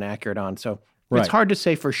information isn't accurate on. So it's hard to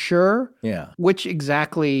say for sure which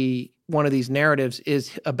exactly one of these narratives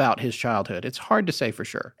is about his childhood. It's hard to say for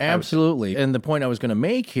sure. Absolutely. And the point I was going to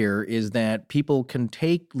make here is that people can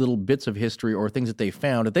take little bits of history or things that they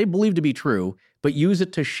found that they believe to be true, but use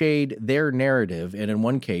it to shade their narrative. And in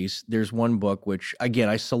one case, there's one book which, again,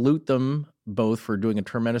 I salute them both for doing a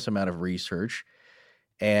tremendous amount of research.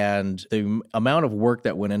 And the amount of work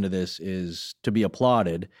that went into this is to be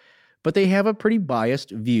applauded. But they have a pretty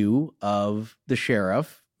biased view of the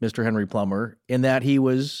sheriff, Mr. Henry Plummer, in that he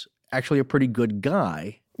was actually a pretty good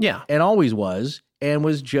guy. Yeah. and always was, and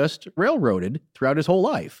was just railroaded throughout his whole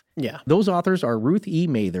life. Yeah. Those authors are Ruth E.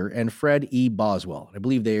 Mather and Fred E. Boswell. I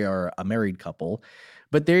believe they are a married couple.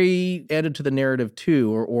 But they added to the narrative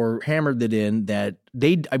too, or hammered it in, that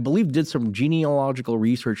they, I believe, did some genealogical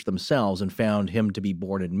research themselves and found him to be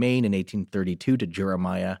born in Maine in 1832 to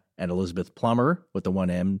Jeremiah and Elizabeth Plummer, with the one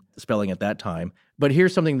M spelling at that time. But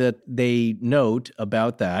here's something that they note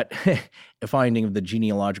about that finding of the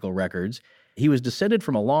genealogical records. He was descended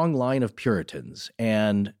from a long line of Puritans,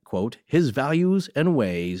 and, quote, his values and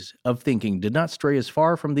ways of thinking did not stray as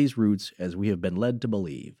far from these roots as we have been led to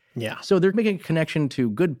believe. Yeah. So they're making a connection to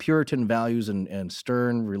good Puritan values and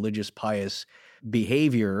stern, religious, pious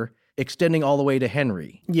behavior, extending all the way to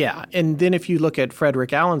Henry. Yeah. And then if you look at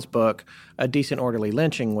Frederick Allen's book, A Decent Orderly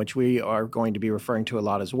Lynching, which we are going to be referring to a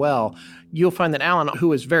lot as well, you'll find that Allen,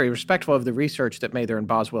 who is very respectful of the research that Mather and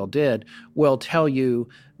Boswell did, will tell you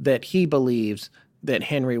that he believes that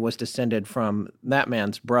Henry was descended from that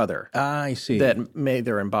man's brother. I see. That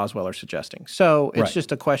Mather and Boswell are suggesting. So it's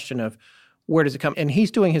just a question of where does it come? And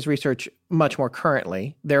he's doing his research much more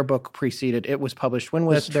currently. Their book preceded, it was published, when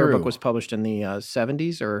was their book was published, in the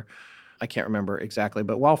 70s, or I can't remember exactly,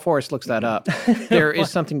 but while Forrest looks that up, there is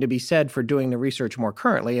something to be said for doing the research more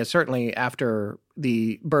currently, and certainly after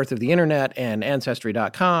the birth of the internet and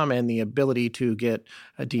Ancestry.com and the ability to get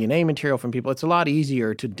DNA material from people. It's a lot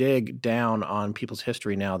easier to dig down on people's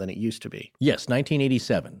history now than it used to be. Yes,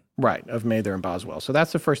 1987. Right, of Mather and Boswell. So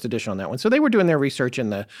that's the first edition on that one. So they were doing their research in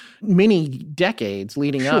the many decades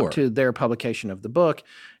leading up to their publication of the book.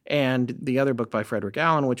 And the other book by Frederick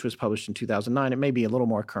Allen, which was published in 2009, it may be a little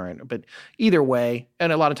more current. But either way,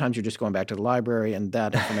 and a lot of times you're just going back to the library and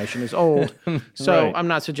that information is old. So I'm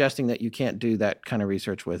not suggesting that you can't do that kind of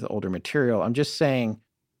research with older material. I'm just saying,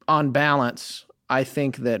 on balance, I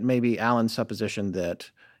think that maybe Allen's supposition that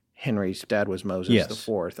Henry's dad was Moses the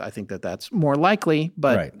Fourth, I think that that's more likely,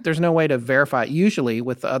 but there's no way to verify it. Usually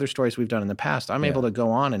with the other stories we've done in the past, I'm able to go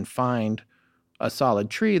on and find a solid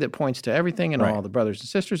tree that points to everything and all the brothers and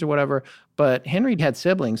sisters or whatever. But Henry had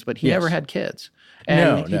siblings, but he never had kids.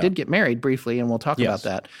 And he did get married briefly, and we'll talk about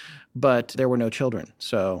that. But there were no children.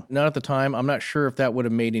 So not at the time. I'm not sure if that would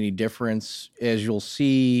have made any difference. As you'll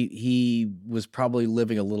see, he was probably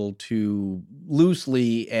living a little too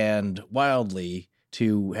loosely and wildly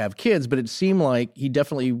to have kids, but it seemed like he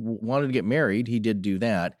definitely wanted to get married. He did do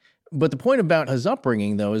that. But the point about his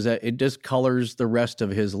upbringing, though, is that it just colors the rest of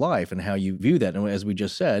his life and how you view that. And as we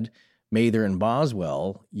just said, Mather and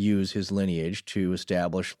Boswell use his lineage to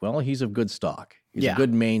establish, well, he's of good stock. He's a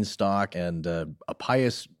good Maine stock and a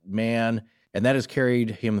pious man. And that has carried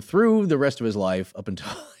him through the rest of his life up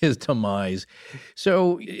until his demise.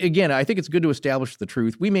 So, again, I think it's good to establish the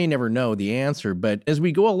truth. We may never know the answer, but as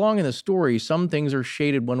we go along in the story, some things are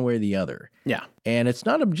shaded one way or the other. Yeah. And it's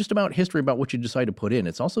not just about history, about what you decide to put in.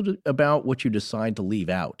 It's also about what you decide to leave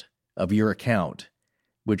out of your account,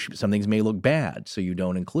 which some things may look bad, so you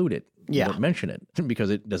don't include it. You don't mention it because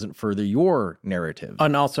it doesn't further your narrative.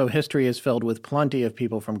 And also, history is filled with plenty of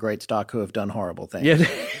people from great stock who have done horrible things.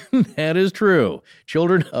 Yeah, that is true.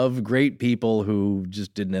 Children of great people who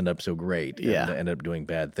just didn't end up so great and ended up doing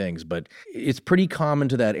bad things. But it's pretty common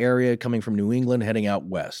to that area, coming from New England, heading out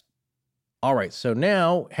west. All right, so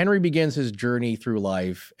now Henry begins his journey through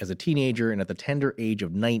life as a teenager, and at the tender age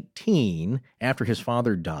of 19, after his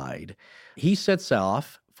father died, he sets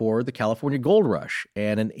off for the California Gold Rush.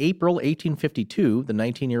 And in April 1852, the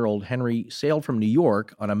 19-year-old Henry sailed from New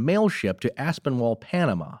York on a mail ship to Aspinwall,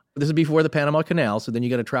 Panama. This is before the Panama Canal, so then you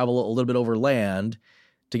got to travel a little bit over land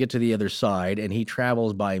to get to the other side, and he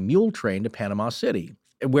travels by mule train to Panama City,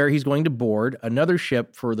 where he's going to board another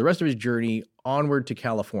ship for the rest of his journey onward to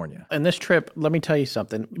California. And this trip, let me tell you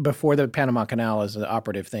something, before the Panama Canal is an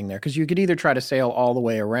operative thing there, because you could either try to sail all the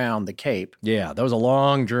way around the Cape. Yeah, that was a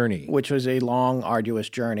long journey. Which was a long, arduous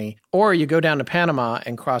journey. Or you go down to Panama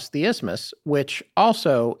and cross the Isthmus, which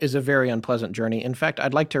also is a very unpleasant journey. In fact,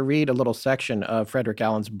 I'd like to read a little section of Frederick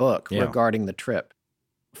Allen's book regarding the trip.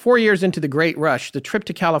 4 years into the Great Rush, the trip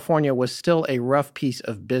to California was still a rough piece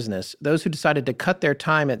of business. Those who decided to cut their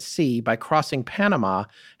time at sea by crossing Panama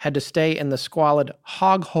had to stay in the squalid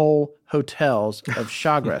hog-hole hotels of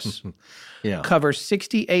Chagres, cover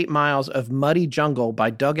 68 miles of muddy jungle by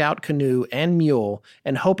dugout canoe and mule,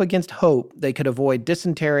 and hope against hope they could avoid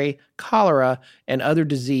dysentery, cholera, and other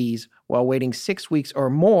disease while waiting 6 weeks or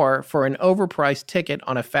more for an overpriced ticket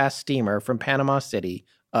on a fast steamer from Panama City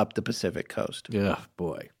up the Pacific coast. Yeah,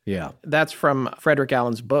 boy. Yeah. That's from Frederick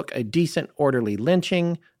Allen's book, A Decent Orderly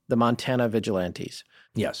Lynching, The Montana Vigilantes.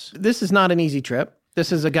 Yes. This is not an easy trip.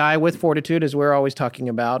 This is a guy with fortitude, as we're always talking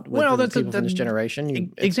about with the people from this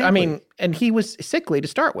generation. Exactly. I mean, and he was sickly to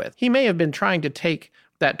start with. He may have been trying to take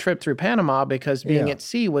that trip through Panama because being at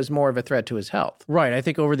sea was more of a threat to his health. Right. I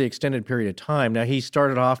think over the extended period of time, now he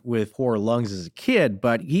started off with poor lungs as a kid,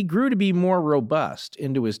 but he grew to be more robust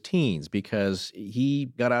into his teens because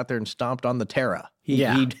he got out there and stomped on the Terra. He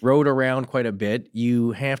rode around quite a bit.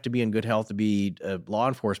 You have to be in good health to be a law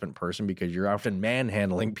enforcement person because you're often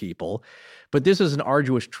manhandling people. But this is an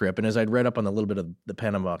arduous trip. And as I'd read up on a little bit of the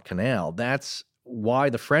Panama Canal, that's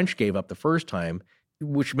why the French gave up the first time,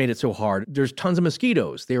 which made it so hard. There's tons of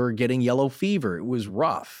mosquitoes. They were getting yellow fever. It was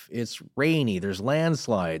rough. It's rainy. There's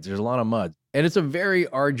landslides. There's a lot of mud. And it's a very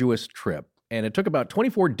arduous trip. And it took about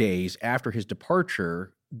 24 days after his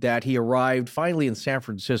departure that he arrived finally in San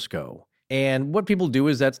Francisco. And what people do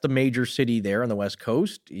is that's the major city there on the West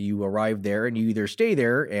Coast. You arrive there and you either stay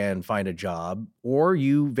there and find a job, or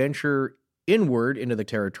you venture inward into the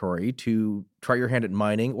territory to try your hand at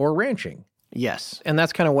mining or ranching. Yes, and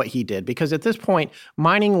that's kind of what he did, because at this point,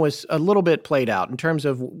 mining was a little bit played out in terms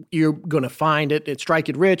of you're going to find it, strike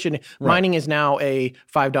it rich, and mining is now a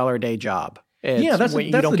 $5 a day job. That's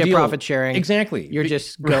you don't get deal. Profit sharing. Exactly. You're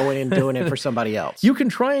just going and doing it for somebody else. You can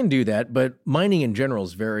try and do that, but mining in general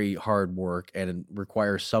is very hard work and it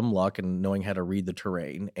requires some luck and knowing how to read the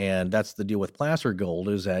terrain. And that's the deal with placer gold,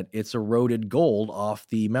 is that it's eroded gold off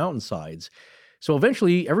the mountainsides. So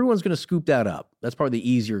eventually, everyone's going to scoop that up. That's probably the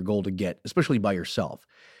easier gold to get, especially by yourself.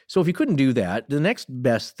 So if you couldn't do that, the next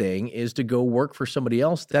best thing is to go work for somebody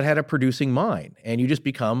else that had a producing mine, and you just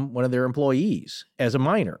become one of their employees as a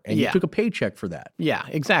miner, and you took a paycheck for that. Yeah,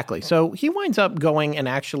 exactly. So he winds up going and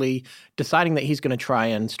actually deciding that he's going to try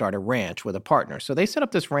and start a ranch with a partner. So they set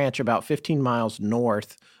up this ranch about 15 miles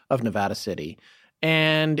north of Nevada City.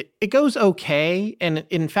 And it goes okay. And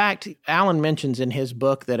in fact, Alan mentions in his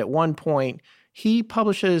book that at one point he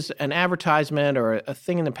publishes an advertisement or a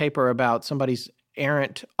thing in the paper about somebody's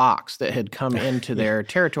errant ox that had come into their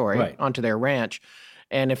territory, onto their ranch,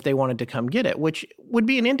 and if they wanted to come get it, which would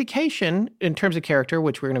be an indication in terms of character,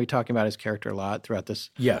 which we're going to be talking about his character a lot throughout this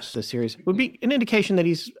series, would be an indication that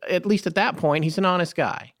he's, at least at that point, he's an honest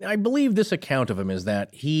guy. I believe this account of him is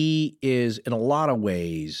that he is, in a lot of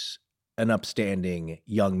ways, an upstanding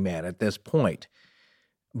young man at this point.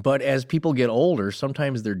 But as people get older,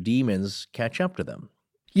 sometimes their demons catch up to them.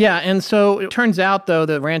 Yeah, and so it turns out, though,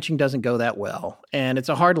 that ranching doesn't go that well. And it's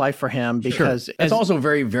a hard life for him because... It's also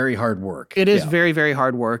very, very hard work. It is very, very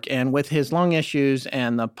hard work. And with his lung issues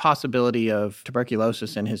and the possibility of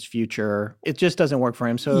tuberculosis in his future, it just doesn't work for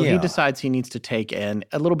him. So he decides he needs to take a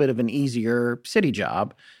little bit of an easier city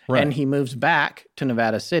job. Right. And he moves back to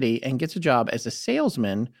Nevada City and gets a job as a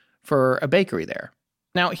salesman for a bakery there.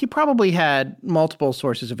 Now, he probably had multiple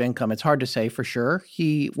sources of income. It's hard to say for sure.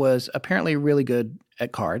 He was apparently really good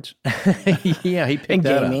at cards. He picked and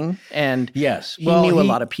that gaming. up. And he knew a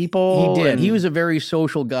lot of people. He did. He was a very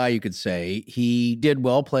social guy, you could say. He did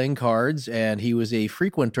well playing cards, and he was a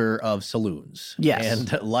frequenter of saloons. Yes.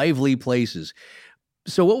 And lively places.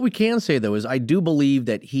 So what we can say, though, is I do believe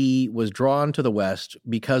that he was drawn to the West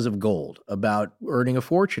because of gold, about earning a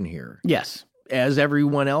fortune here. Yes. As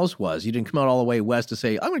everyone else was. You didn't come out all the way west to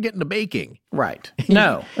say, I'm going to get into baking. Right.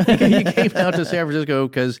 No. You came out to San Francisco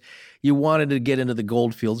because you wanted to get into the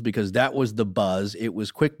gold fields because that was the buzz. It was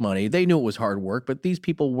quick money. They knew it was hard work, but these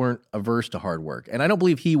people weren't averse to hard work. And I don't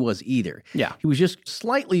believe he was either. Yeah. He was just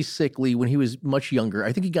slightly sickly when he was much younger.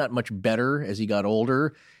 I think he got much better as he got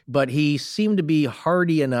older, but he seemed to be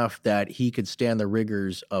hardy enough that he could stand the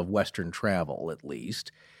rigors of Western travel, at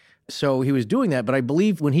least. So he was doing that, but I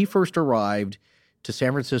believe when he first arrived to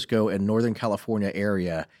San Francisco and Northern California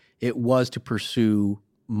area, it was to pursue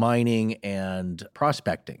mining and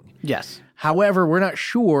prospecting. Yes. However, we're not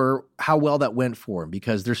sure how well that went for him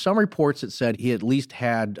because there's some reports that said he at least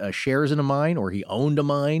had shares in a mine or he owned a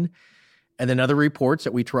mine. And then other reports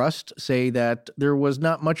that we trust say that there was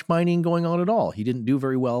not much mining going on at all. He didn't do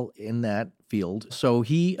very well in that field. So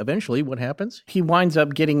he eventually, what happens? He winds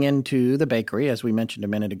up getting into the bakery, as we mentioned a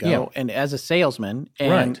minute ago, and as a salesman,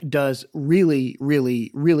 and does really,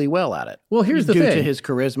 really, really well at it. Well, here's the thing. Due to his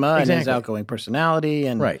charisma and his outgoing personality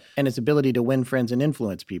and his ability to win friends and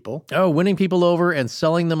influence people. Oh, winning people over and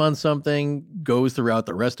selling them on something goes throughout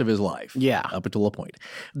the rest of his life. Yeah. Up until a point.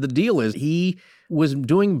 The deal is he was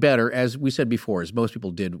doing better, as we said before, as most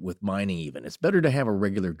people did with mining even. It's better to have a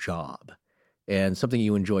regular job and something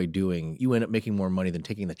you enjoy doing. You end up making more money than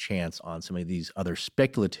taking the chance on some of these other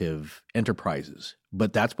speculative enterprises.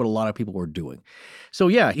 But that's what a lot of people were doing. So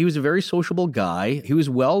yeah, he was a very sociable guy. He was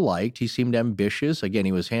well-liked. He seemed ambitious. Again,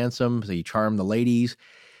 he was handsome. So he charmed the ladies.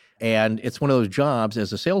 And it's one of those jobs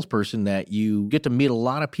as a salesperson that you get to meet a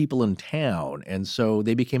lot of people in town. And so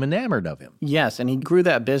they became enamored of him. Yes, and he grew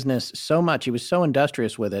that business so much. He was so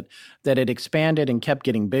industrious with it that it expanded and kept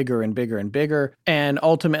getting bigger and bigger and bigger. And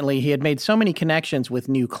ultimately, he had made so many connections with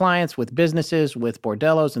new clients, with businesses, with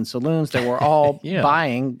bordellos and saloons that were all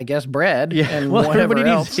buying, I guess, bread and whatever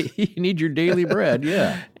else. You need your daily bread,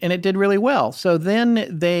 And it did really well. So then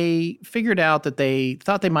they figured out that they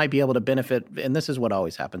thought they might be able to benefit, and this is what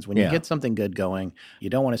always happens. When you get something good going, you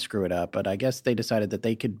don't want to screw it up. But I guess they decided that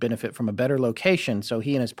they could benefit from a better location. So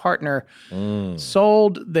he and his partner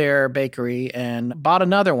sold their bakery and bought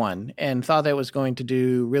another one and thought that it was going to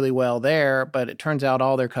do really well there. But it turns out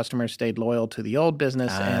all their customers stayed loyal to the old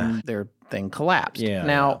business and their thing collapsed.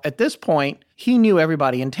 Now, at this point, he knew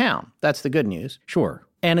everybody in town. That's the good news. Sure.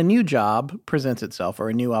 And a new job presents itself, or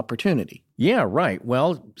a new opportunity. Yeah, right.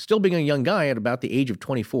 Well, still being a young guy at about the age of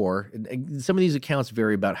 24, some of these accounts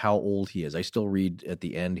vary about how old he is. I still read at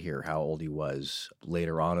the end here how old he was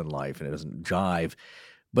later on in life, and it doesn't jive.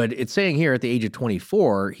 But it's saying here at the age of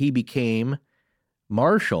 24, he became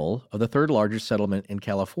marshal of the third largest settlement in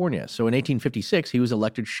California. So in 1856, he was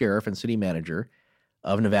elected sheriff and city manager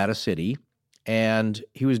of Nevada City, and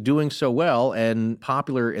he was doing so well and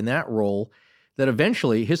popular in that role that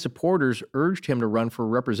eventually his supporters urged him to run for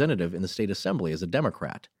representative in the state assembly as a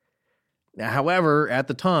Democrat. Now, however, at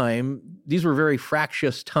the time, these were very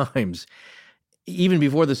fractious times, even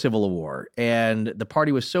before the Civil War, and the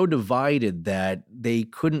party was so divided that they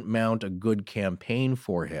couldn't mount a good campaign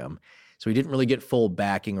for him. So he didn't really get full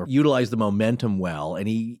backing or utilize the momentum well, and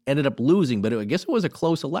he ended up losing, but I guess it was a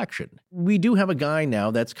close election. We do have a guy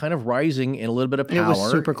now that's kind of rising in a little bit of power. It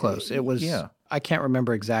was super close. It was, I can't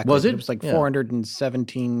remember exactly. Was it? It was like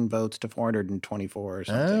 417 votes to 424 or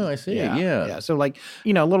something. Oh, I see. Yeah. So like,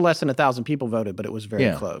 a little less than 1,000 people voted, but it was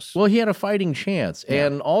very close. Well, he had a fighting chance. Yeah.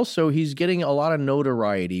 And also he's getting a lot of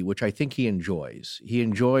notoriety, which I think he enjoys. He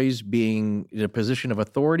enjoys being in a position of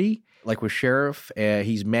authority, like with sheriff.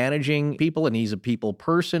 He's managing people, and he's a people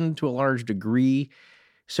person to a large degree.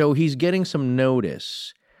 So he's getting some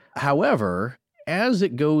notice. However, as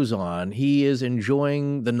it goes on, he is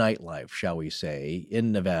enjoying the nightlife, shall we say,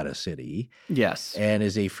 in Nevada City. Yes. And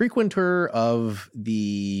is a frequenter of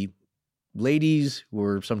the ladies who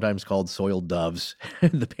are sometimes called soiled doves,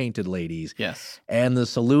 the painted ladies. Yes. And the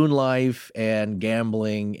saloon life and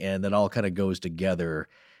gambling, and that all kind of goes together.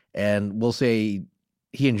 And we'll say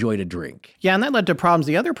he enjoyed a drink. Yeah, and that led to problems.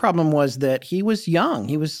 The other problem was that he was young.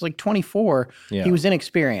 He was like 24. Yeah. He was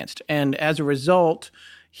inexperienced. And as a result,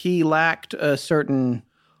 he lacked a certain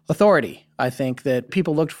authority, I think, that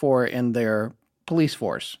people looked for in their police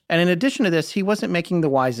force. And in addition to this, he wasn't making the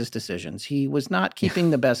wisest decisions. He was not keeping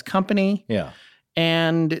the best company. Yeah.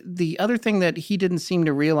 And the other thing that he didn't seem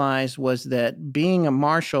to realize was that being a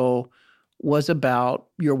marshal was about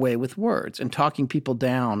your way with words and talking people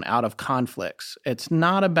down out of conflicts. It's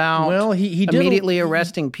not about he immediately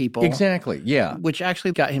arresting people. Exactly, yeah. Which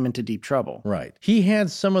actually got him into deep trouble. Right. He had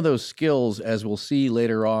some of those skills, as we'll see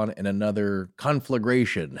later on in another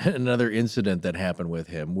conflagration, another incident that happened with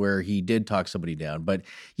him where he did talk somebody down. But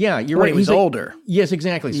yeah, you're right. He was older. Yes,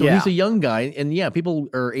 exactly. So he's a young guy. And yeah, people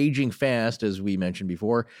are aging fast, as we mentioned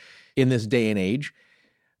before, in this day and age.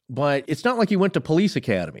 But it's not like you went to police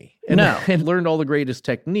academy and learned all the greatest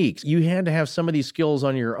techniques. You had to have some of these skills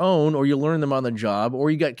on your own, or you learned them on the job,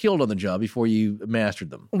 or you got killed on the job before you mastered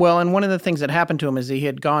them. Well, and one of the things that happened to him is he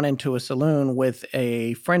had gone into a saloon with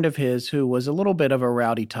a friend of his who was a little bit of a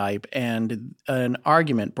rowdy type, and an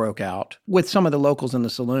argument broke out with some of the locals in the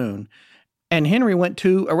saloon. And Henry went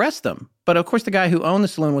to arrest them. But of course, the guy who owned the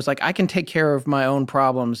saloon was like, I can take care of my own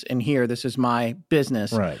problems in here. This is my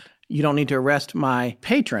business. Right. You don't need to arrest my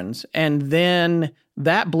patrons. And then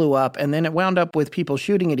that blew up, and then it wound up with people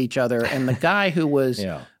shooting at each other. And the guy who was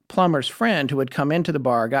Plummer's friend who had come into the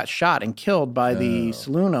bar got shot and killed by the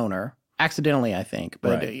saloon owner, accidentally, I think.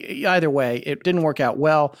 But either way, it didn't work out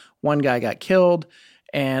well. One guy got killed,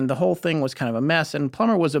 and the whole thing was kind of a mess. And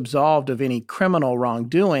Plummer was absolved of any criminal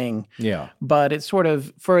wrongdoing, but it sort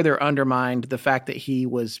of further undermined the fact that he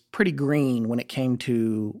was pretty green when it came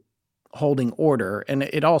to holding order. And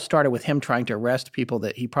it all started with him trying to arrest people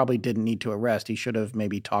that he probably didn't need to arrest. He should have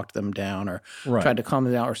maybe talked them down or tried to calm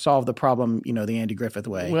them down or solve the problem, the Andy Griffith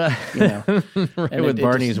way. Well, with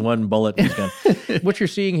Barney's one bullet in his gun. What you're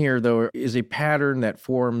seeing here, though, is a pattern that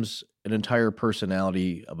forms an entire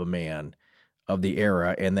personality of a man of the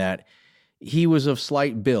era, and that he was of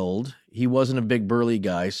slight build. He wasn't a big burly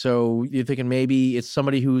guy. So you're thinking maybe it's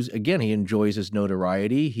somebody who's, again, he enjoys his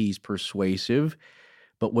notoriety. He's persuasive.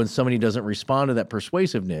 But when somebody doesn't respond to that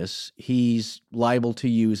persuasiveness, he's liable to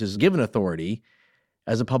use his given authority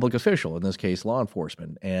as a public official, in this case, law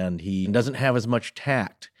enforcement, and he doesn't have as much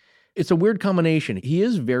tact. It's a weird combination. He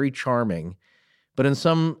is very charming, but in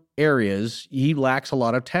some areas, he lacks a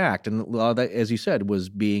lot of tact. And a lot of that, as you said, was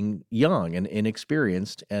being young and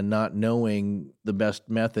inexperienced and not knowing the best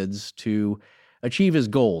methods to achieve his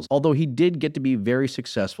goals. Although he did get to be very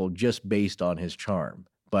successful just based on his charm.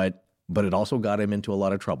 But it also got him into a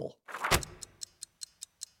lot of trouble.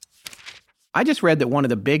 I just read that one of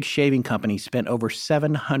the big shaving companies spent over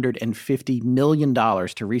 $750 million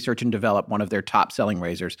to research and develop one of their top-selling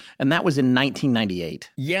razors, and that was in 1998.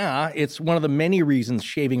 Yeah, it's one of the many reasons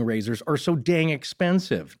shaving razors are so dang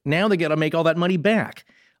expensive. Now they got to make all that money back.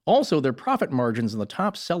 Also, their profit margins in the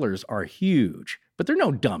top sellers are huge. But they're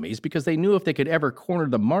no dummies because they knew if they could ever corner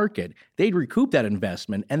the market, they'd recoup that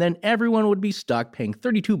investment, and then everyone would be stuck paying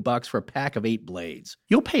 $32 for a pack of 8 blades.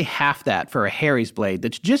 You'll pay half that for a Harry's blade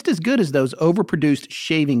that's just as good as those overproduced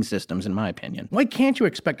shaving systems, in my opinion. Why can't you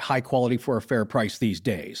expect high quality for a fair price these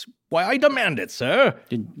days? Why, I demand it, sir.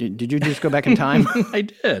 Did you just go back in time? I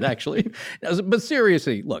did, actually. But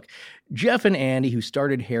seriously, look, Jeff and Andy, who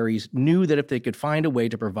started Harry's, knew that if they could find a way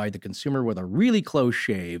to provide the consumer with a really close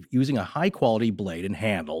shave using a high-quality blade and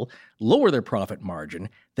handle, lower their profit margin,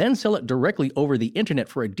 then sell it directly over the internet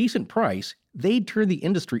for a decent price, they'd turn the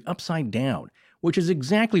industry upside down, which is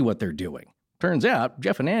exactly what they're doing. Turns out,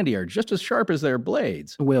 Jeff and Andy are just as sharp as their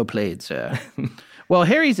blades. Well played, sir. Well,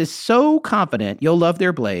 Harry's is so confident you'll love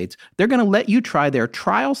their blades, they're going to let you try their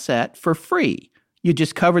trial set for free. You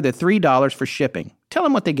just cover the $3 for shipping. Tell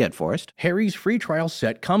them what they get, Forrest. Harry's free trial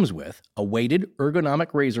set comes with a weighted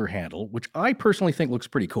ergonomic razor handle, which I personally think looks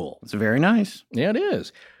pretty cool. It's very nice. Yeah, it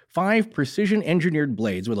is. 5 precision-engineered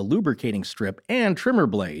blades with a lubricating strip and trimmer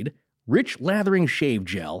blade, rich lathering shave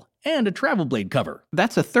gel, and a travel blade cover.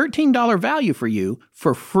 That's a $13 value for you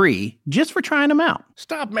for free just for trying them out.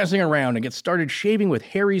 Stop messing around and get started shaving with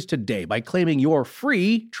Harry's today by claiming your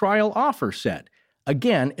free trial offer set.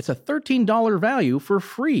 Again, it's a $13 value for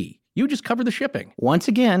free. You just cover the shipping. Once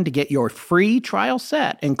again, to get your free trial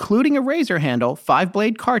set, including a razor handle,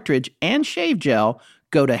 5-blade cartridge, and shave gel,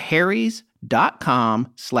 go to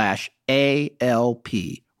harrys.com/ALP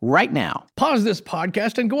right now. Pause this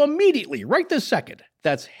podcast and go immediately, right this second.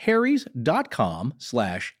 That's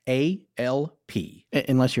harrys.com/ALP.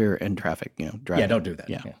 Unless you're in traffic, driving. Yeah, don't do that.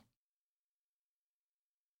 Yeah.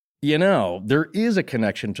 You know, there is a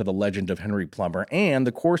connection to the legend of Henry Plummer and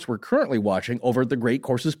the course we're currently watching over at the Great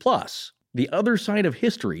Courses Plus. The Other Side of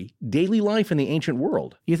History, Daily Life in the Ancient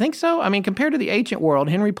World. You think so? I mean, compared to the ancient world,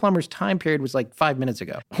 Henry Plummer's time period was like 5 minutes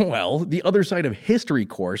ago. Well, the Other Side of History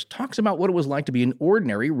course talks about what it was like to be an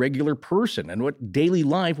ordinary, regular person and what daily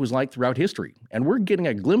life was like throughout history. And we're getting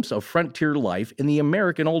a glimpse of frontier life in the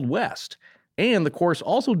American Old West. And the course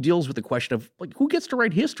also deals with the question of, who gets to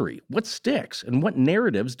write history? What sticks? And what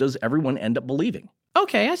narratives does everyone end up believing?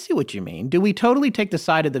 Okay, I see what you mean. Do we totally take the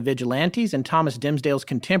side of the vigilantes and Thomas Dimsdale's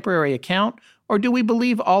contemporary account? Or do we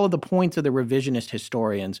believe all of the points of the revisionist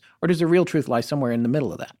historians? Or does the real truth lie somewhere in the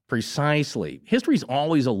middle of that? Precisely. History's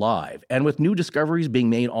always alive. And with new discoveries being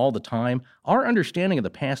made all the time, our understanding of the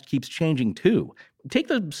past keeps changing too. Take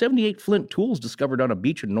the 78 flint tools discovered on a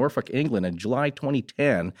beach in Norfolk, England in July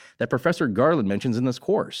 2010 that Professor Garland mentions in this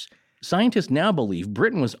course. Scientists now believe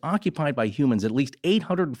Britain was occupied by humans at least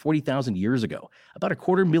 840,000 years ago, about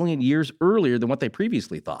 250,000 years earlier than what they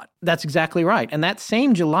previously thought. That's exactly right. And that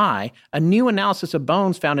same July, a new analysis of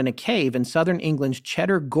bones found in a cave in southern England's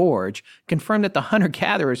Cheddar Gorge confirmed that the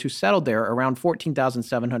hunter-gatherers who settled there around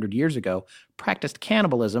 14,700 years ago practiced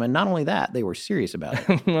cannibalism, and not only that, they were serious about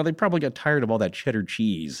it. Well, they probably got tired of all that cheddar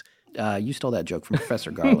cheese. You stole that joke from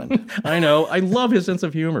Professor Garland. I know. I love his sense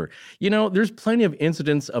of humor. You know, there's plenty of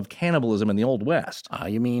incidents of cannibalism in the Old West.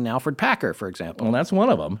 You mean Alfred Packer, for example? Well, that's one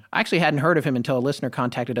of them. I actually hadn't heard of him until a listener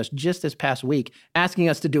contacted us just this past week asking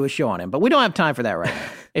us to do a show on him, but we don't have time for that right now.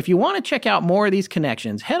 If you want to check out more of these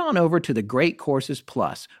connections, head on over to the Great Courses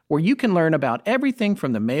Plus, where you can learn about everything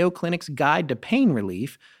from the Mayo Clinic's Guide to Pain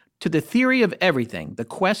Relief to the Theory of Everything, the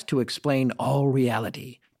quest to explain all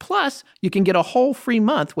reality. Plus, you can get a whole free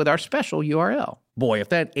month with our special URL. Boy, if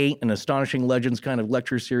that ain't an Astonishing Legends kind of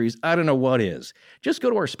lecture series, I don't know what is. Just go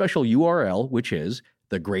to our special URL, which is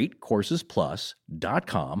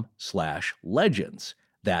thegreatcoursesplus.com/legends.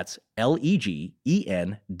 That's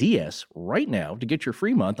LEGENDS right now to get your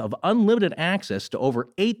free month of unlimited access to over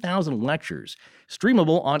 8,000 lectures,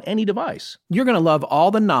 streamable on any device. You're going to love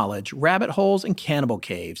all the knowledge, rabbit holes, and cannibal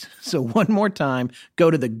caves. So one more time,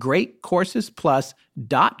 go to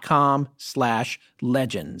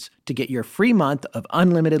thegreatcoursesplus.com/legends to get your free month of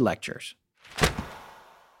unlimited lectures.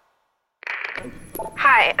 Hi.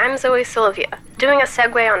 Hi, I'm Zoe Sylvia. Doing a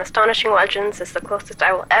segue on Astonishing Legends is the closest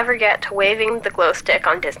I will ever get to waving the glow stick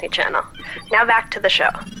on Disney Channel. Now back to the show.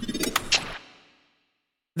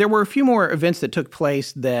 There were a few more events that took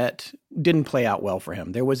place that didn't play out well for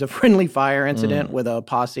him. There was a friendly fire incident with a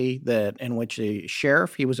posse in which a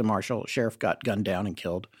sheriff, he was a marshal, sheriff got gunned down and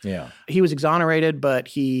killed. Yeah. He was exonerated, but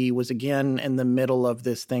he was again in the middle of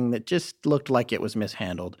this thing that just looked like it was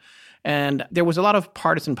mishandled. And there was a lot of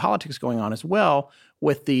partisan politics going on as well.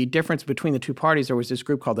 With the difference between the two parties, there was this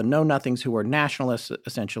group called the Know-Nothings who were nationalists,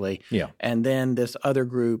 essentially. Yeah. And then this other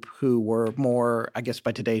group who were more, I guess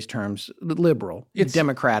by today's terms, liberal,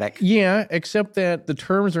 democratic. Yeah, except that the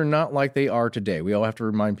terms are not like they are today. We all have to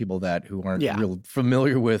remind people that who aren't real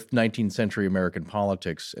familiar with 19th century American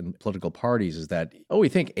politics and political parties is that, we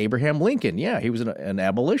think Abraham Lincoln. Yeah, he was an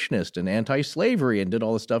abolitionist and anti-slavery and did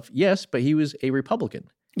all this stuff. Yes, but he was a Republican.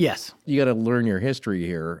 Yes. You got to learn your history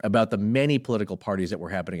here about the many political parties that were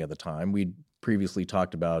happening at the time. We previously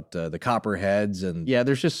talked about the Copperheads, and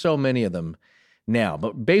there's just so many of them now.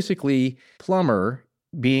 But basically, Plummer,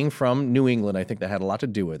 being from New England, I think that had a lot to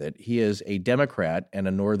do with it. He is a Democrat and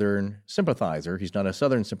a Northern sympathizer. He's not a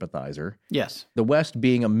Southern sympathizer. Yes. The West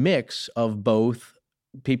being a mix of both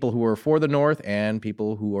people who are for the North and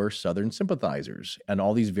people who are Southern sympathizers, and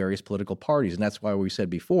all these various political parties. And that's why we said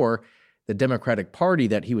before, the Democratic Party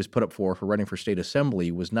that he was put up for running for state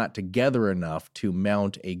assembly was not together enough to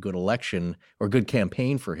mount a good election or good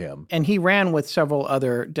campaign for him. And he ran with several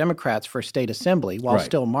other Democrats for state assembly while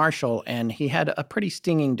still marshal, and he had a pretty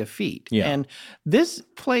stinging defeat. Yeah. And this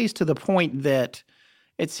plays to the point that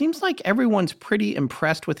it seems like everyone's pretty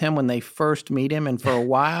impressed with him when they first meet him, and for a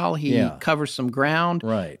while he covers some ground.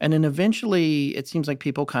 Right. And then eventually it seems like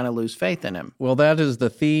people kind of lose faith in him. Well, that is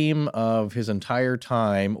the theme of his entire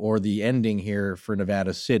time, or the ending here for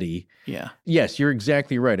Nevada City. Yeah. Yes, you're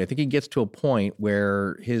exactly right. I think he gets to a point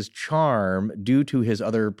where his charm, due to his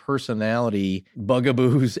other personality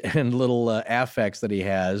bugaboos and little affects that he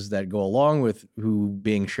has that go along with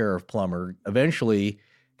being Sheriff Plummer, eventually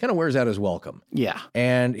kind of wears out his welcome. Yeah.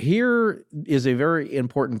 And here is a very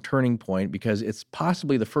important turning point because it's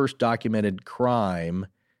possibly the first documented crime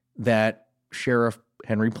that Sheriff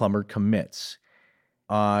Henry Plummer commits.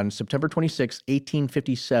 On September 26,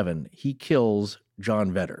 1857, he kills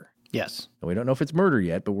John Vetter. Yes. And we don't know if it's murder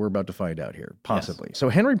yet, but we're about to find out here, possibly. Yes. So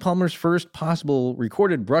Henry Plummer's first possible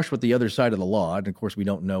recorded brush with the other side of the law, and of course we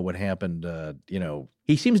don't know what happened,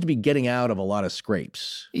 he seems to be getting out of a lot of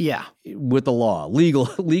scrapes. Yeah. With the law,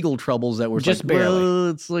 legal troubles that were just barely. Well,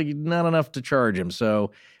 it's like not enough to charge him,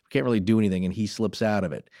 so we can't really do anything, and he slips out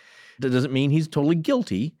of it. That doesn't mean he's totally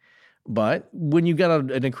guilty. But when you got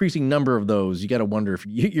an increasing number of those, you got to wonder if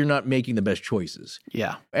you're not making the best choices.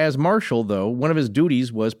 Yeah. As marshal, though, one of his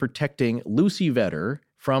duties was protecting Lucy Vetter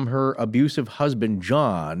from her abusive husband,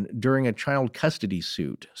 John, during a child custody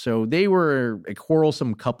suit. So they were a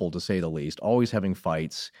quarrelsome couple, to say the least, always having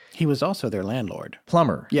fights. He was also their landlord.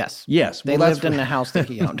 Plummer. Yes. Yes. They lived in the house that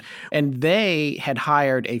he owned. And they had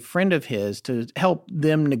hired a friend of his to help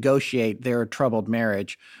them negotiate their troubled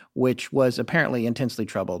marriage, which was apparently intensely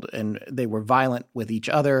troubled. And they were violent with each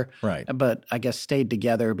other. Right. But I guess stayed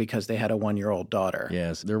together because they had a 1-year-old daughter.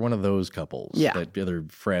 Yes. They're one of those couples. Yeah. That the other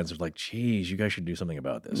friends are like, geez, you guys should do something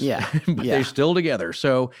about this. Yeah. But they're still together.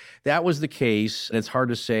 So that was the case. And it's hard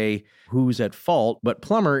to say who's at fault. But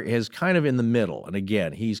Plummer is kind of in the middle. And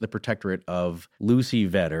again, he's the protectorate of Lucy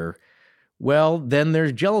Vetter. Well, then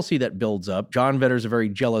there's jealousy that builds up. John Vetter's a very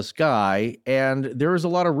jealous guy, and there was a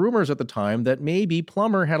lot of rumors at the time that maybe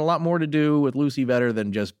Plummer had a lot more to do with Lucy Vetter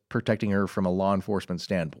than just protecting her from a law enforcement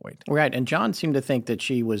standpoint. Right, and John seemed to think that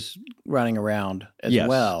she was running around as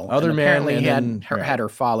well. Other and men apparently and had her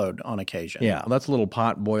followed on occasion. Yeah, that's a little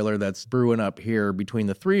pot boiler that's brewing up here between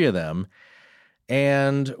the three of them.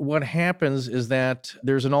 And what happens is that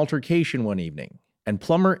there's an altercation one evening, and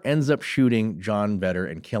Plummer ends up shooting John Vetter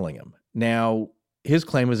and killing him. Now, his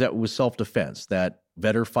claim is that it was self-defense, that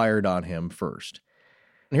Vetter fired on him first.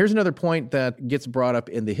 And here's another point that gets brought up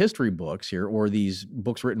in the history books here, or these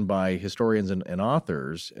books written by historians and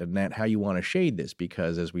authors, and that how you want to shade this,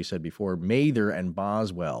 because as we said before, Mather and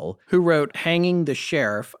Boswell, who wrote Hanging the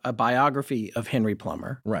Sheriff, a biography of Henry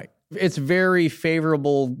Plummer. Right. It's very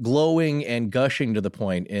favorable, glowing and gushing to the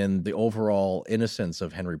point in the overall innocence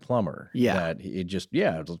of Henry Plummer. Yeah. That it just,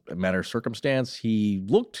 it was a matter of circumstance. He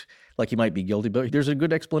looked like he might be guilty, but there's a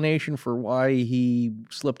good explanation for why he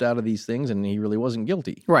slipped out of these things and he really wasn't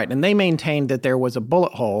guilty. Right. And they maintained that there was a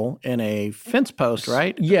bullet hole in a fence post,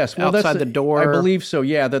 right? Yes. Well, outside the door. I believe so,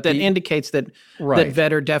 yeah. That indicates that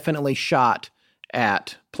Vetter definitely shot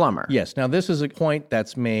at Plummer. Yes. Now, this is a point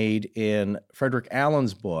that's made in Frederick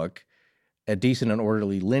Allen's book, a decent and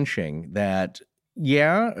orderly lynching, that,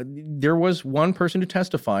 yeah, there was one person who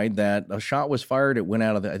testified that a shot was fired. It went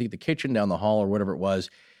out of, I think, the kitchen down the hall or whatever it was,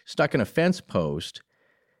 stuck in a fence post.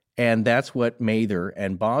 And that's what Mather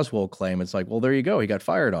and Boswell claim. It's like, well, there you go. He got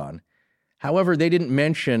fired on. However, they didn't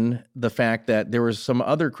mention the fact that there was some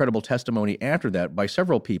other credible testimony after that by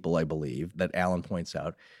several people, I believe, that Allen points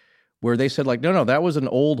out, where they said, like, no, that was an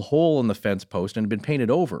old hole in the fence post and had been painted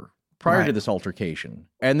over prior to this altercation.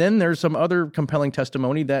 And then there's some other compelling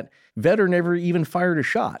testimony that Vedder never even fired a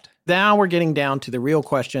shot. Now we're getting down to the real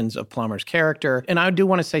questions of Plummer's character. And I do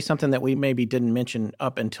want to say something that we maybe didn't mention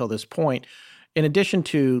up until this point. In addition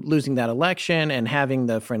to losing that election and having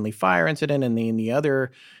the friendly fire incident and the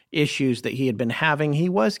other issues that he had been having, he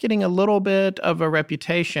was getting a little bit of a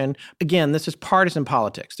reputation. Again, this is partisan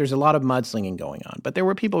politics. There's a lot of mudslinging going on. But there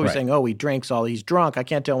were people who were saying, oh, he drinks all, he's drunk. I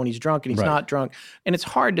can't tell when he's drunk and he's not drunk. And it's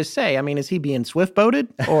hard to say. I mean, is he being swift-boated?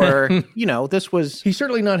 Or, this was He's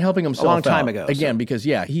certainly not helping himself a long time out. ago. Again, because,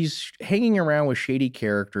 he's hanging around with shady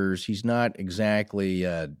characters. He's not exactly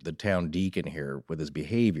the town deacon here with his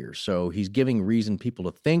behavior. So he's giving reason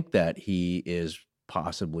people to think that he is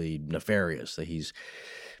possibly nefarious, that he's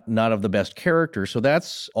not of the best character. So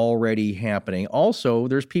that's already happening. Also,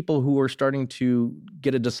 there's people who are starting to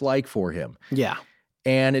get a dislike for him. Yeah.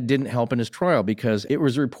 And it didn't help in his trial because it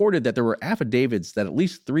was reported that there were affidavits that at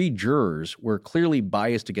least 3 jurors were clearly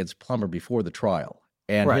biased against Plummer before the trial.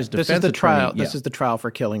 And his defense This is the trial. attorney, This is the trial for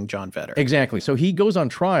killing John Vedder. Exactly. So he goes on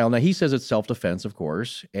trial. Now, he says it's self-defense, of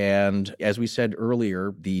course. And as we said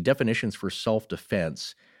earlier, the definitions for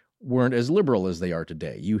self-defense weren't as liberal as they are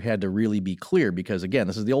today. You had to really be clear because, again,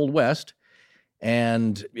 this is the Old West,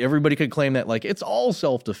 and everybody could claim that, like, it's all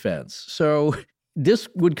self-defense. So this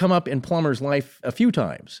would come up in Plummer's life a few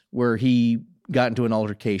times where he got into an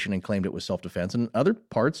altercation and claimed it was self-defense. And other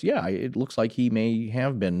parts, it looks like he may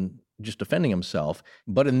have been just defending himself.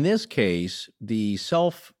 But in this case, the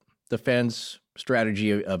self-defense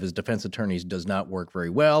strategy of his defense attorneys does not work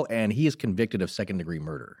very well, and he is convicted of second-degree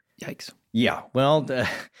murder. Yikes. Yeah, well,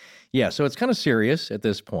 so it's kind of serious at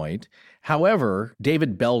this point. However,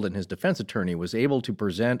 David Belden, his defense attorney, was able to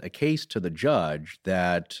present a case to the judge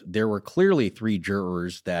that there were clearly 3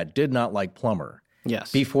 jurors that did not like Plummer.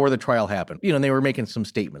 Yes. Before the trial happened. And they were making some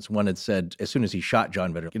statements. One had said, as soon as he shot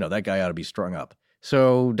John Vedder, that guy ought to be strung up.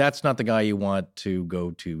 So that's not the guy you want to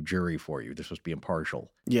go to jury for you. They're supposed to be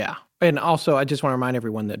impartial. Yeah. And also, I just want to remind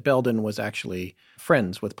everyone that Belden was actually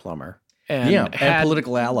friends with Plummer. And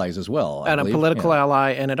political allies as well. And a political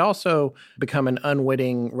ally, and had also become an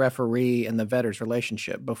unwitting referee in the Vedder's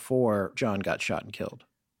relationship before John got shot and killed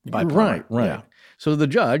by Plummer. Right. Yeah. So the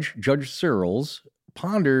Judge Searles,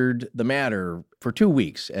 pondered the matter for 2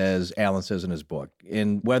 weeks, as Allen says in his book,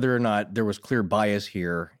 in whether or not there was clear bias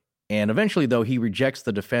here. And eventually, though, he rejects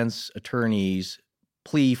the defense attorney's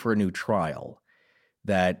plea for a new trial,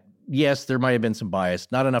 that, yes, there might have been some bias,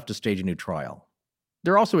 not enough to stage a new trial.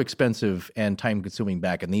 They're also expensive and time-consuming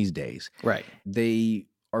back in these days. Right. They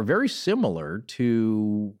are very similar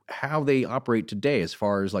to how they operate today as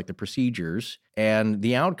far as like the procedures and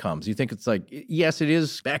the outcomes. You think it's like, yes, it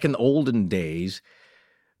is back in the olden days,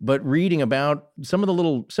 but reading about some of the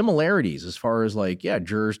little similarities as far as like,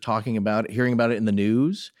 jurors talking about it, hearing about it in the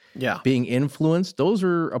news, being influenced, those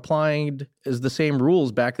are applied as the same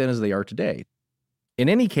rules back then as they are today. In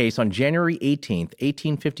any case, on January 18th,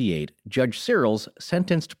 1858, Judge Searles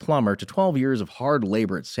sentenced Plummer to 12 years of hard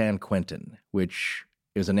labor at San Quentin, which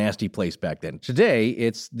is a nasty place back then. Today,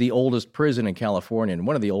 it's the oldest prison in California and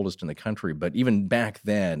one of the oldest in the country, but even back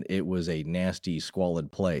then, it was a nasty,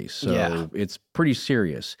 squalid place. So it's pretty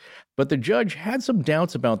serious. But the judge had some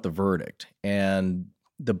doubts about the verdict, and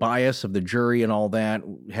the bias of the jury and all that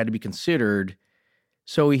had to be considered.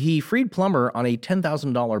 So he freed Plummer on a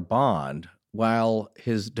 $10,000 bond, while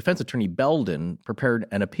his defense attorney Belden prepared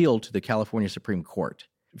an appeal to the California Supreme Court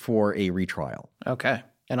for a retrial. Okay.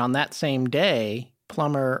 And on that same day,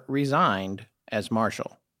 Plummer resigned as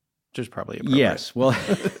marshal, which is probably appropriate. Yes. Well,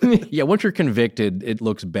 once you're convicted, it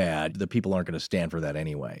looks bad. The people aren't going to stand for that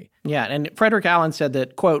anyway. Yeah, and Frederick Allen said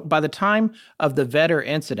that, quote, by the time of the Vedder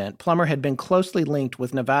incident, Plummer had been closely linked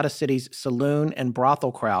with Nevada City's saloon and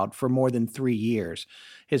brothel crowd for more than 3 years.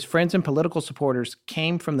 His friends and political supporters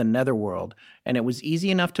came from the netherworld, and it was easy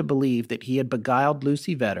enough to believe that he had beguiled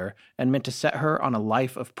Lucy Vedder and meant to set her on a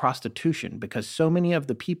life of prostitution because so many of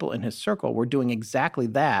the people in his circle were doing exactly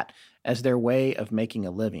that as their way of making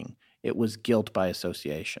a living. It was guilt by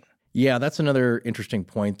association. Yeah, that's another interesting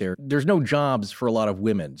point there. There's no jobs for a lot of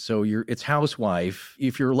women. So it's housewife.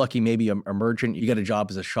 If you're lucky, maybe a merchant, you get a job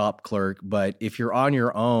as a shop clerk. But if you're on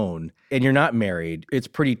your own and you're not married, it's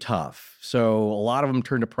pretty tough. So a lot of them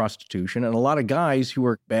turn to prostitution, and a lot of guys who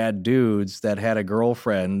were bad dudes that had a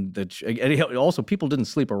girlfriend and also people didn't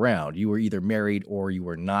sleep around. You were either married or you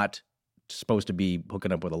were not supposed to be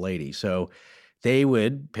hooking up with a lady. So they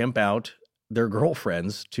would pimp out their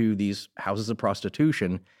girlfriends to these houses of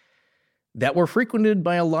prostitution that were frequented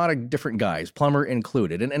by a lot of different guys, Plummer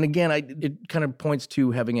included. And again, it kind of points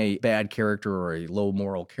to having a bad character or a low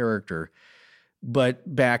moral character.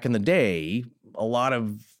 But back in the day, a lot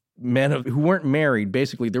of men who weren't married,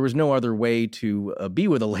 basically, there was no other way to be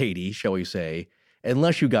with a lady, shall we say,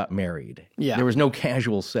 unless you got married. Yeah. There was no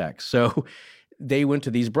casual sex. So they went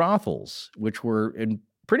to these brothels, which were in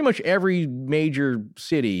pretty much every major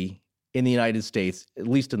city in the United States, at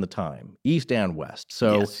least in the time, east and west.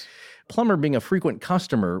 So Yes. Plummer being a frequent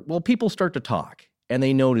customer, well, people start to talk, and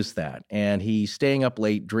they notice that. And he's staying up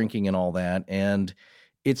late, drinking and all that. And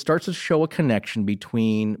it starts to show a connection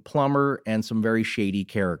between Plummer and some very shady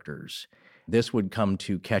characters. This would come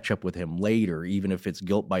to catch up with him later, even if it's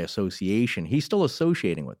guilt by association. He's still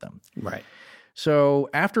associating with them. Right. So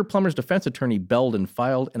after Plummer's defense attorney Belden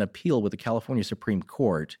filed an appeal with the California Supreme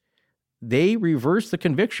Court, they reversed the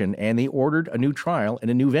conviction and they ordered a new trial in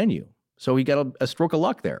a new venue. So he got a stroke of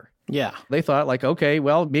luck there. Yeah. They thought, like, okay,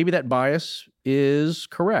 well, maybe that bias is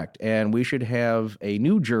correct, and we should have a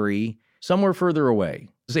new jury somewhere further away.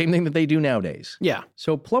 Same thing that they do nowadays. Yeah.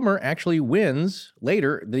 So Plummer actually wins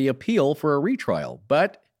later the appeal for a retrial,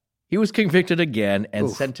 but he was convicted again and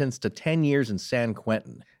sentenced to 10 years in San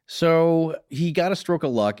Quentin. So he got a stroke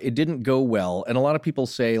of luck. It didn't go well. And a lot of people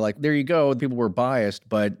say, like, there you go, people were biased,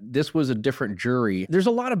 but this was a different jury. There's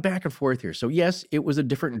a lot of back and forth here. So yes, it was a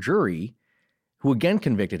different jury who again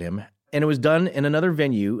convicted him. And it was done in another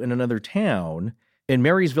venue in another town in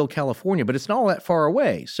Marysville, California, but it's not all that far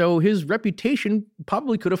away. So his reputation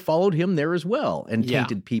probably could have followed him there as well and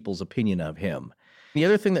tainted people's opinion of him. The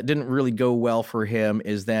other thing that didn't really go well for him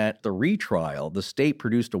is that the retrial, the state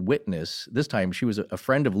produced a witness. This time she was a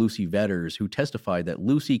friend of Lucy Vedder's who testified that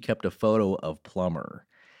Lucy kept a photo of Plummer.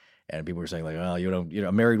 And people were saying, like, well,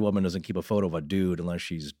 a married woman doesn't keep a photo of a dude unless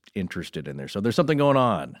she's interested in there. So there's something going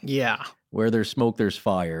on. Yeah. Where there's smoke, there's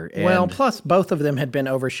fire. And Well, plus both of them had been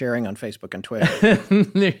oversharing on Facebook and Twitter.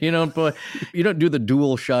 you don't do the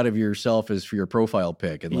dual shot of yourself as for your profile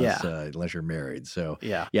pic unless you're married. So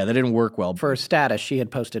Yeah. that didn't work well. For status, she had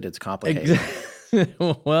posted it's complicated.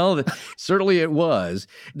 Well, certainly it was.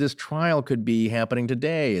 This trial could be happening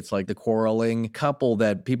today. It's like the quarreling couple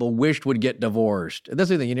that people wished would get divorced. That's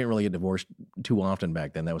the thing. You didn't really get divorced too often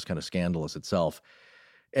back then. That was kind of scandalous itself.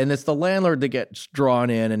 And it's the landlord that gets drawn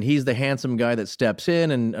in, and he's the handsome guy that steps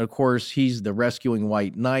in. And, of course, he's the rescuing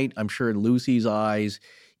white knight. I'm sure in Lucy's eyes,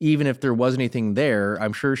 even if there was anything there,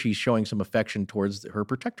 I'm sure she's showing some affection towards her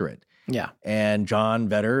protectorate. Yeah. And John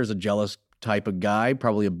Vedder is a jealous type of guy,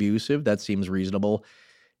 probably abusive. That seems reasonable.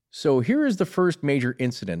 So here is the first major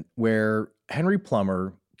incident where Henry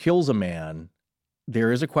Plummer kills a man.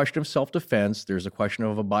 There is a question of self-defense. There's a question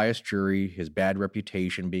of a biased jury, his bad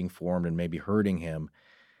reputation being formed and maybe hurting him.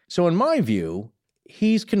 So in my view,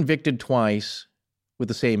 he's convicted twice with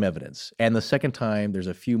the same evidence. And the second time, there's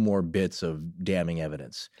a few more bits of damning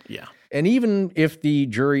evidence. Yeah. And even if the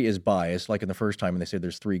jury is biased, like in the first time, and they say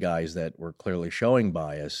there's 3 guys that were clearly showing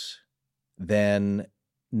bias, then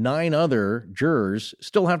 9 other jurors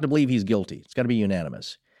still have to believe he's guilty. It's got to be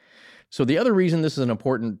unanimous. So the other reason this is an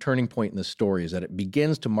important turning point in the story is that it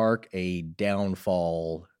begins to mark a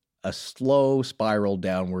downfall, a slow spiral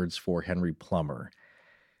downwards for Henry Plummer.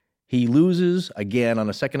 He loses again on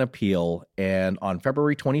a second appeal, and on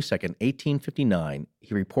February 22nd, 1859,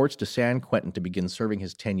 he reports to San Quentin to begin serving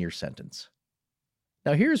his 10-year sentence.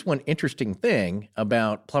 Now, here's one interesting thing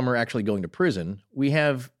about Plummer actually going to prison. We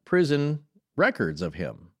have prison records of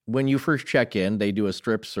him. When you first check in, they do a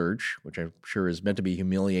strip search, which I'm sure is meant to be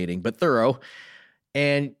humiliating, but thorough.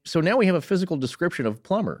 And so now we have a physical description of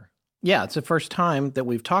Plummer. Yeah, it's the first time that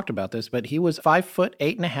we've talked about this, but he was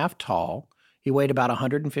 5'8.5" tall. He weighed about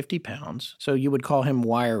 150 pounds. So you would call him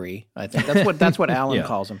wiry. I think that's what Alan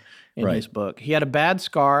calls him in his book. He had a bad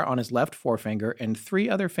scar on his left forefinger, and 3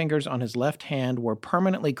 other fingers on his left hand were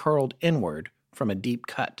permanently curled inward from a deep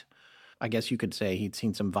cut. I guess you could say he'd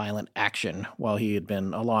seen some violent action while he had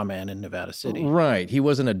been a lawman in Nevada City. Right. He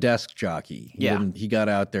wasn't a desk jockey. He got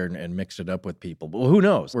out there and mixed it up with people. Well, who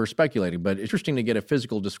knows? We're speculating, but it's interesting to get a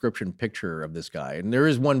physical description picture of this guy. And there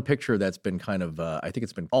is one picture that's been kind of, I think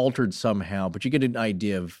it's been altered somehow, but you get an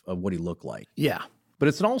idea of what he looked like. Yeah. But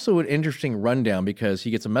it's also an interesting rundown because he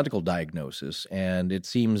gets a medical diagnosis, and it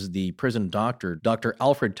seems the prison doctor, Dr.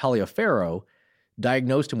 Alfred Taliaferro,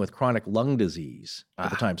 diagnosed him with chronic lung disease at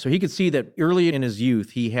the time. So he could see that early in his youth,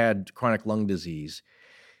 he had chronic lung disease.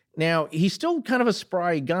 Now, he's still kind of a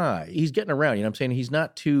spry guy. He's getting around, you know what I'm saying? He's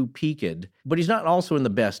not too peaked, but he's not also in the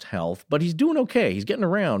best health, but he's doing okay. He's getting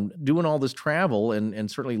around, doing all this travel,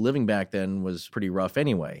 and certainly living back then was pretty rough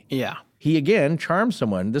anyway. Yeah. He again charms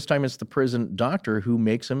someone. This time it's the prison doctor who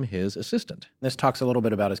makes him his assistant. This talks a little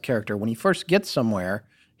bit about his character. When he first gets somewhere,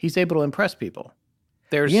 he's able to impress people.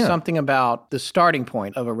 There's something about the starting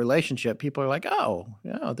point of a relationship. People are like, oh,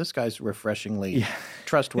 yeah, this guy's refreshingly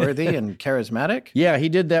trustworthy and charismatic. Yeah, he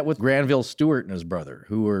did that with Granville Stewart and his brother,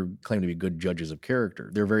 who were claimed to be good judges of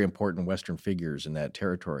character. They're very important Western figures in that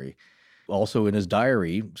territory. Also in his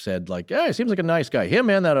diary said like, yeah, he seems like a nice guy. Him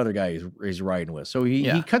and that other guy he's riding with. So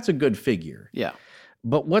he cuts a good figure. Yeah.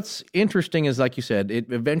 But what's interesting is, like you said,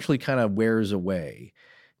 it eventually kind of wears away.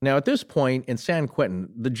 Now, at this point in San Quentin,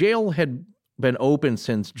 the jail had been open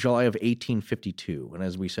since July of 1852. And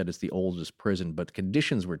as we said, it's the oldest prison, but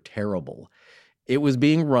conditions were terrible. It was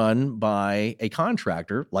being run by a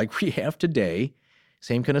contractor like we have today,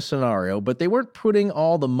 same kind of scenario, but they weren't putting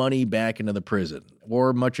all the money back into the prison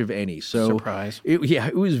or much of any. So surprise.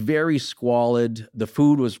 It was very squalid. The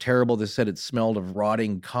food was terrible. They said it smelled of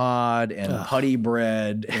rotting cod and putty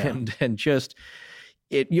bread and just...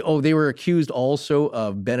 they were accused also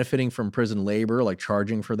of benefiting from prison labor, like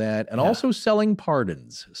charging for that, and also selling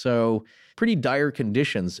pardons. So pretty dire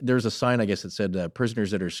conditions. There's a sign, I guess, that said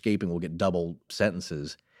prisoners that are escaping will get double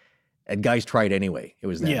sentences. And guys tried anyway. It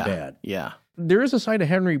was that bad. Yeah. There is a side of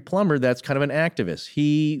Henry Plummer that's kind of an activist.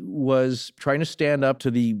 He was trying to stand up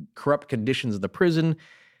to the corrupt conditions of the prison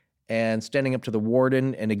and standing up to the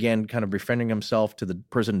warden and, again, kind of befriending himself to the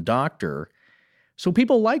prison doctor. So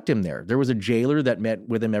people liked him there. There was a jailer that met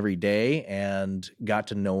with him every day and got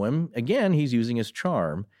to know him. Again, he's using his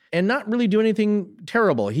charm and not really do anything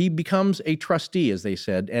terrible. He becomes a trustee, as they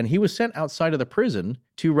said, and he was sent outside of the prison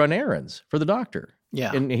to run errands for the doctor.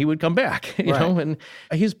 Yeah. And he would come back, you know, and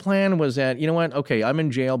his plan was that, you know what, okay, I'm in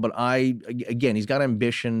jail, but he's got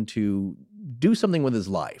ambition to do something with his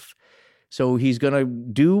life. So he's going to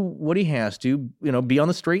do what he has to, you know, be on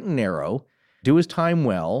the straight and narrow, do his time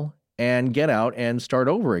well, and get out and start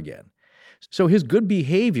over again. So his good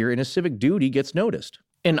behavior and his civic duty gets noticed.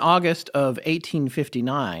 In August of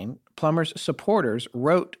 1859, Plummer's supporters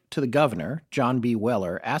wrote to the governor, John B.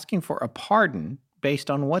 Weller, asking for a pardon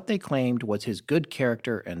based on what they claimed was his good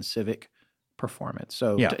character and civic performance.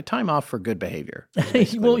 So time off for good behavior.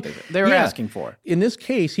 Well, they were asking for. In this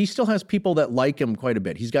case, he still has people that like him quite a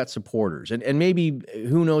bit. He's got supporters. And maybe,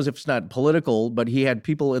 who knows if it's not political, but he had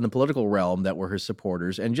people in the political realm that were his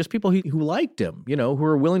supporters and just people who liked him, you know, who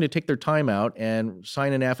were willing to take their time out and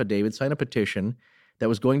sign an affidavit, sign a petition that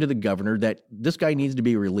was going to the governor that this guy needs to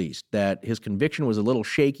be released, that his conviction was a little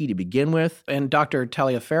shaky to begin with. And Dr.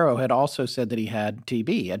 Taliaferro had also said that he had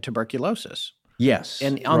TB, had tuberculosis. Yes.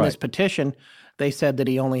 And on this petition, they said that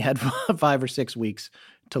he only had 5 or 6 weeks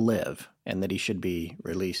to live and that he should be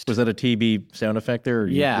released. Was that a TB sound effect there?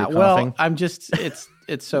 Yeah. Well, I'm just,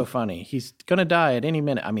 it's so funny. He's going to die at any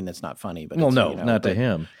minute. I mean, that's not funny, but not to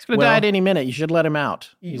him. He's going to die at any minute. You should let him out.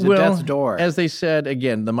 He's at death's door. As they said,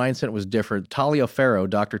 again, the mindset was different. Taliaferro,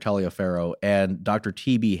 Dr. Taliaferro, and Dr.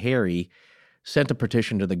 T.B. Harry sent a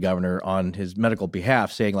petition to the governor on his medical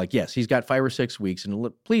behalf saying, like, yes, he's got 5 or 6 weeks, and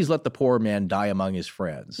please let the poor man die among his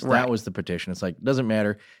friends. Right. That was the petition. It's like, doesn't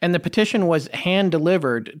matter. And the petition was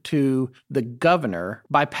hand-delivered to the governor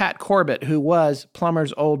by Pat Corbett, who was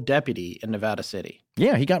Plummer's old deputy in Nevada City.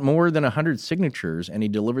 Yeah, he got more than 100 signatures, and he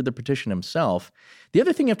delivered the petition himself. The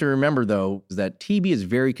other thing you have to remember, though, is that TB is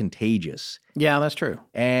very contagious. Yeah, that's true.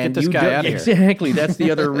 And get this guy out of here. Exactly. That's the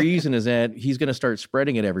other reason is that he's going to start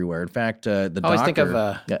spreading it everywhere. In fact, the doctor... I always think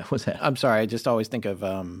of... what's that? I'm sorry. I just always think of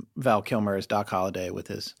Val Kilmer as Doc Holliday with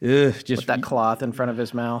his... with that cloth in front of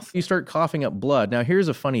his mouth. You start coughing up blood. Now, here's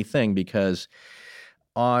a funny thing, because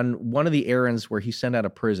on one of the errands where he's sent out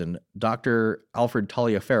of prison, Dr. Alfred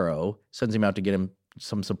Taliaferro sends him out to get him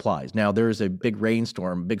some supplies. Now, there's a big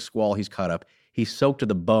rainstorm, big squall he's caught up. He's soaked to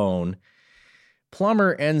the bone.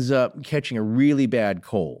 Plummer ends up catching a really bad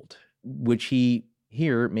cold, which he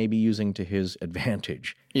here may be using to his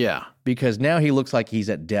advantage. Yeah. Because now he looks like he's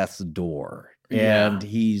at death's door. And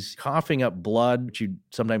he's coughing up blood, which would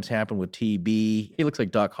sometimes happen with TB. He looks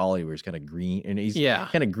like Doc Holliday, where he's kind of green, and he's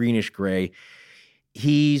kind of greenish gray.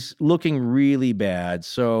 He's looking really bad.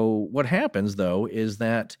 So what happens, though, is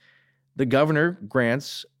that the governor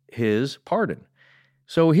grants his pardon.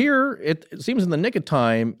 So here, it seems in the nick of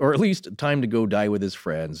time, or at least time to go die with his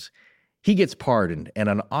friends, He gets pardoned, and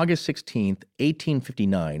on August 16th,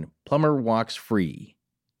 1859, Plummer walks free.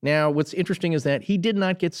 Now, what's interesting is that he did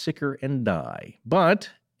not get sicker and die, but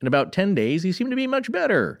in about 10 days, he seemed to be much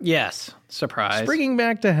better. Yes. Surprise. Springing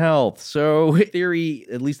back to health. So theory,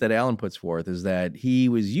 at least that Allen puts forth, is that he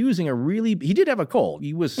was using he did have a cold.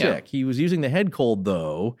 He was sick. He was using the head cold,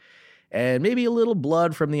 though, and maybe a little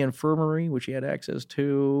blood from the infirmary, which he had access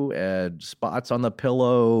to, and spots on the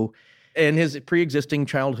pillow, and his pre-existing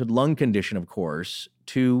childhood lung condition, of course,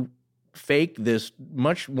 to fake this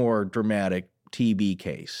much more dramatic TB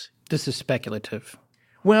case. This is speculative.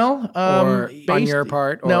 Well, or on your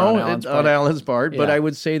part, or no, on Alan's part. But I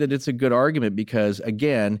would say that it's a good argument because,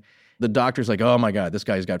 again, the doctor's like, oh my God, this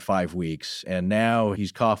guy's got 5 weeks, and now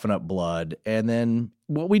he's coughing up blood. And then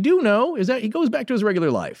what we do know is that he goes back to his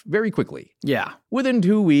regular life very quickly. Yeah. Within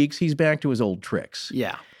 2 weeks, he's back to his old tricks.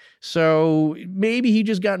 Yeah. So maybe he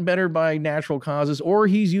just gotten better by natural causes, or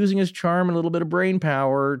he's using his charm and a little bit of brain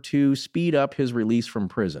power to speed up his release from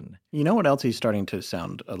prison. You know what else he's starting to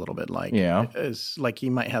sound a little bit like? Yeah. Is like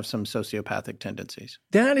he might have some sociopathic tendencies.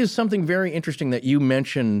 That is something very interesting that you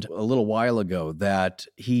mentioned a little while ago, that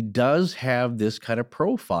he does have this kind of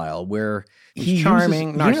profile where he's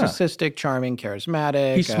charming, narcissistic, charming,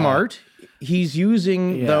 charismatic. He's smart. He's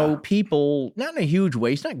using, though, people, not in a huge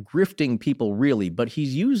way. He's not grifting people, really, but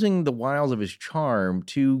he's using the wiles of his charm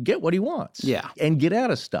to get what he wants. Yeah. And get out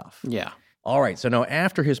of stuff. Yeah. All right. So now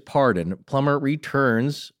after his pardon, Plummer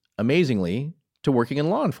returns, amazingly, to working in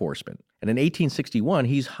law enforcement. And in 1861,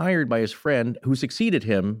 he's hired by his friend who succeeded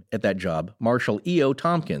him at that job, Marshal E.O.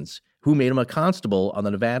 Tompkins, who made him a constable on the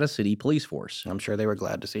Nevada City Police Force. I'm sure they were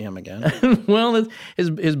glad to see him again. Well,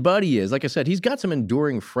 his buddy is. Like I said, he's got some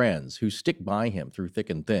enduring friends who stick by him through thick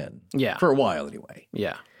and thin. Yeah. For a while, anyway.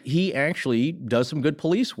 Yeah. He actually does some good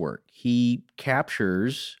police work. He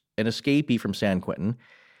captures an escapee from San Quentin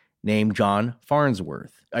named John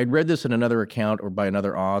Farnsworth. I'd read this in another account or by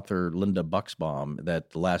another author, Linda Buxbaum, that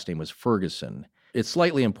the last name was Ferguson. It's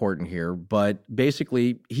slightly important here, but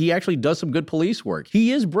basically, he actually does some good police work.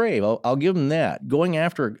 He is brave. I'll give him that. Going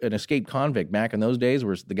after an escaped convict back in those days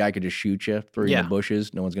where the guy could just shoot you, throw you in the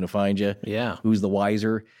bushes, no one's going to find you. Yeah. Who's the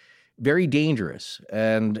wiser? Very dangerous.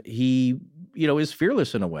 And he, is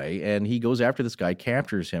fearless in a way, and he goes after this guy,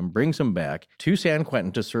 captures him, brings him back to San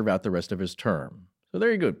Quentin to serve out the rest of his term. So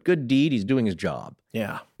there you go. Good deed. He's doing his job.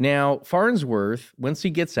 Yeah. Now, Farnsworth, once he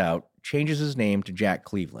gets out, changes his name to Jack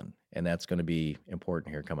Cleveland. And that's going to be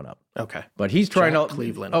important here coming up. Okay. But he's trying Jack to...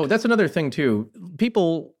 Cleveland. Oh, that's another thing, too.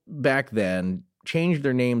 People back then changed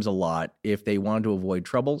their names a lot if they wanted to avoid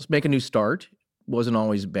troubles. Make a new start. Wasn't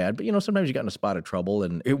always bad. But, sometimes you got in a spot of trouble,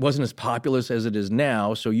 and it wasn't as populous as it is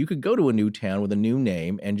now. So you could go to a new town with a new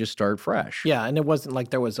name and just start fresh. Yeah, and it wasn't like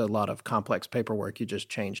there was a lot of complex paperwork. You just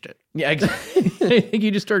changed it. Yeah, exactly. You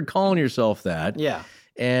just started calling yourself that. Yeah.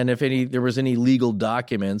 And if there was any legal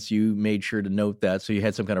documents, you made sure to note that so you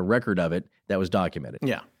had some kind of record of it that was documented.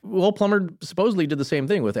 Yeah. Well, Plummer supposedly did the same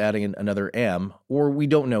thing with adding another M, or we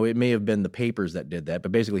don't know. It may have been the papers that did that,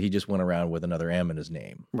 but basically he just went around with another M in his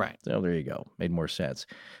name. Right. So there you go. Made more sense.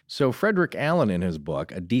 So Frederick Allen, in his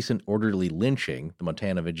book, A Decent Orderly Lynching, The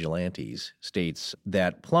Montana Vigilantes, states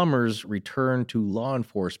that Plummer's return to law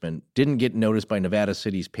enforcement didn't get noticed by Nevada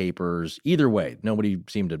City's papers either way. Nobody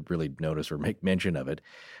seemed to really notice or make mention of it.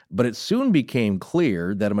 But it soon became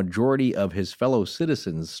clear that a majority of his fellow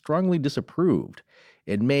citizens strongly disapproved.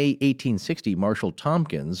 In May 1860, Marshal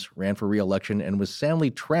Tompkins ran for re-election and was soundly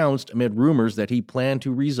trounced amid rumors that he planned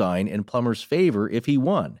to resign in Plummer's favor if he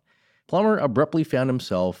won. Plummer abruptly found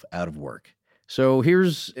himself out of work. So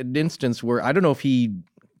here's an instance where I don't know if he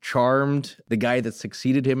charmed the guy that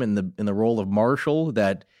succeeded him in the role of marshal,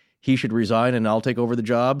 that he should resign and I'll take over the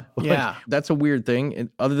job. Yeah. That's a weird thing. And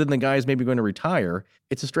other than the guy's maybe going to retire,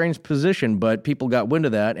 it's a strange position, but people got wind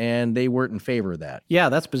of that and they weren't in favor of that. Yeah,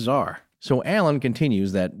 that's bizarre. So Allen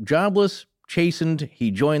continues that jobless, chastened,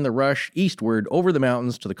 he joined the rush eastward over the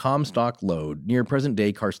mountains to the Comstock Lode near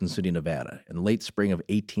present-day Carson City, Nevada, in the late spring of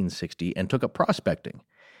 1860 and took up prospecting.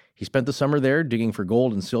 He spent the summer there digging for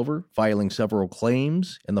gold and silver, filing several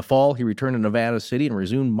claims. In the fall, he returned to Nevada City and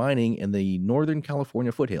resumed mining in the Northern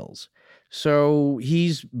California foothills. So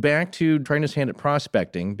he's back to trying his hand at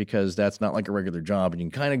prospecting because that's not like a regular job. And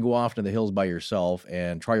you can kind of go off into the hills by yourself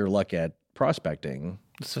and try your luck at prospecting.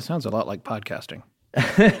 This sounds a lot like podcasting.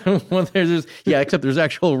 Well, except there's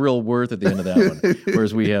actual real worth at the end of that one,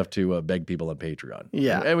 whereas we have to beg people on Patreon.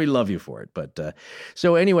 Yeah. And we love you for it. But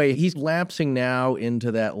so anyway, he's lapsing now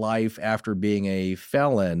into that life after being a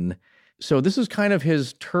felon. So this is kind of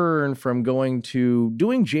his turn from going to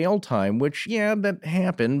doing jail time, which, yeah, that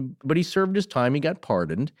happened, but he served his time. He got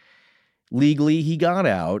pardoned. Legally, he got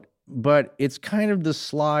out, but it's kind of the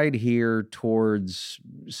slide here towards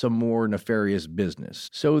some more nefarious business.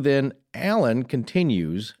 So then Allen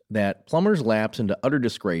continues that Plummer's lapse into utter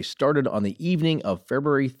disgrace started on the evening of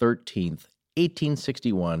February 13th,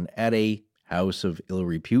 1861 at a house of ill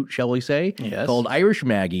repute, shall we say, called Irish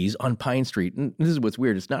Maggie's on Pine Street. And this is what's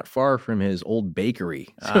weird. It's not far from his old bakery.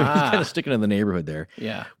 So he's kind of sticking in the neighborhood there.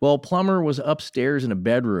 Yeah. Well, Plummer was upstairs in a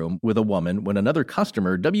bedroom with a woman when another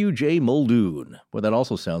customer, W.J. Muldoon, well, that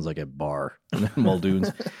also sounds like a bar,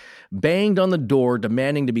 Muldoon's, banged on the door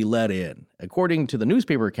demanding to be let in. According to the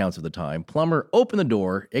newspaper accounts of the time, Plummer opened the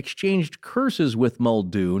door, exchanged curses with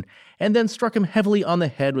Muldoon, and then struck him heavily on the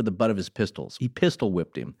head with the butt of his pistols. He pistol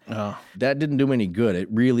whipped him. Oh. That didn't do him any good. It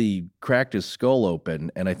really cracked his skull open,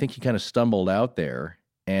 and I think he kind of stumbled out there.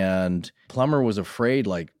 And Plummer was afraid,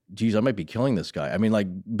 like, geez, I might be killing this guy. I mean, like,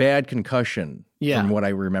 bad concussion from what I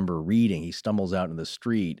remember reading. He stumbles out in the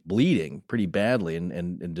street, bleeding pretty badly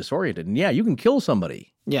and disoriented. And yeah, you can kill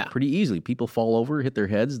somebody pretty easily. People fall over, hit their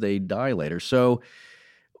heads, they die later. So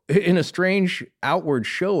in a strange outward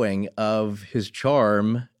showing of his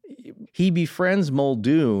charm, he befriends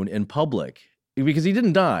Muldoon in public. Because he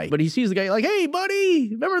didn't die, but he sees the guy like, hey, buddy,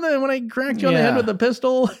 remember that when I cracked you on the head with the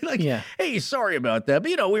pistol? Like, hey, sorry about that.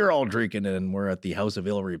 But, we were all drinking and we're at the house of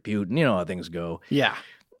ill repute and you know how things go. Yeah.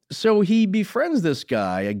 So he befriends this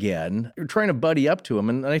guy again, trying to buddy up to him.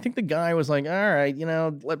 And I think the guy was like, all right,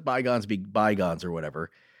 let bygones be bygones or whatever.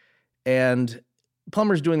 And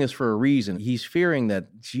Plummer's doing this for a reason. He's fearing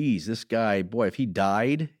that, geez, this guy, boy, if he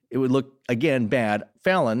died, it would look, again, bad.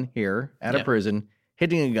 Felon here out of prison,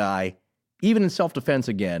 hitting a guy, even in self-defense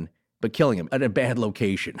again, but killing him at a bad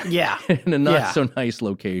location. Yeah. In a not-so-nice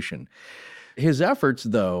location. His efforts,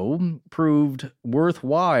 though, proved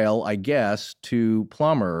worthwhile, I guess, to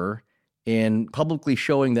Plummer in publicly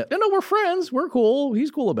showing that, no, we're friends, we're cool, he's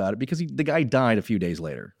cool about it, because the guy died a few days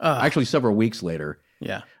later. Actually, several weeks later.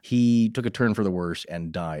 Yeah. He took a turn for the worse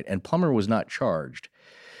and died, and Plummer was not charged.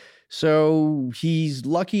 So he's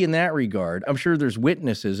lucky in that regard. I'm sure there's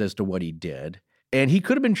witnesses as to what he did. And he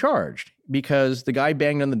could have been charged because the guy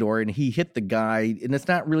banged on the door and he hit the guy. And it's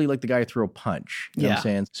not really like the guy threw a punch. You know what I'm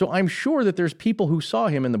saying? So I'm sure that there's people who saw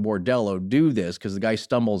him in the bordello do this because the guy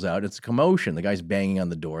stumbles out. It's a commotion. The guy's banging on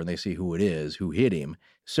the door and they see who it is, who hit him.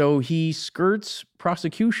 So he skirts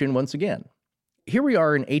prosecution once again. Here we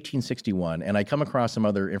are in 1861, and I come across some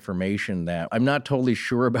other information that I'm not totally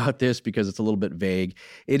sure about this because it's a little bit vague.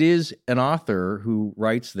 It is an author who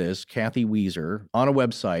writes this, Kathy Weiser, on a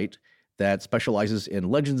website that specializes in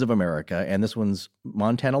Legends of America, and this one's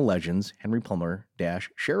Montana Legends, Henry Plummer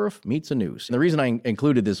 - Sheriff Meets a Noose. And the reason I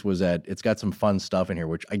included this was that it's got some fun stuff in here,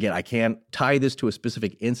 which, again, I can't tie this to a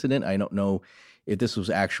specific incident. I don't know if this was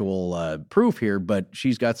actual proof here, but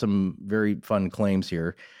she's got some very fun claims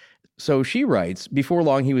here. So she writes, before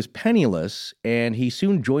long he was penniless, and he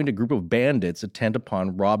soon joined a group of bandits intent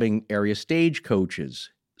upon robbing area stagecoaches.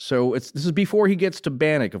 So this is before he gets to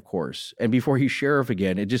Bannock, of course, and before he's sheriff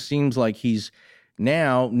again. It just seems like he's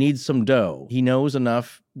now needs some dough. He knows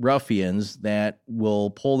enough ruffians that will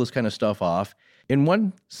pull this kind of stuff off. In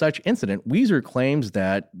one such incident, Weiser claims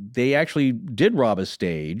that they actually did rob a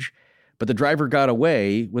stage, but the driver got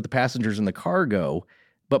away with the passengers and the cargo.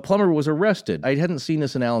 But Plummer was arrested. I hadn't seen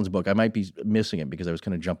this in Allen's book. I might be missing it because I was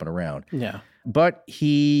kind of jumping around. Yeah. But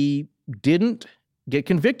he didn't get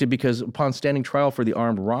convicted because upon standing trial for the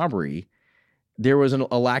armed robbery, there was a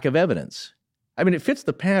lack of evidence. I mean, it fits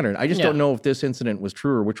the pattern. I just don't know if this incident was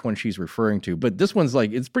true or which one she's referring to. But this one's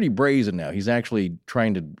like, it's pretty brazen now. He's actually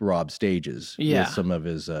trying to rob stages with some of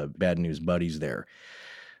his bad news buddies there.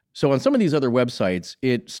 So on some of these other websites,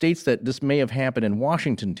 it states that this may have happened in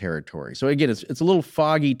Washington territory. So again, it's a little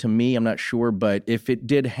foggy to me. I'm not sure. But if it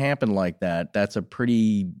did happen like that, that's a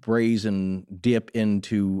pretty brazen dip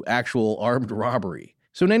into actual armed robbery.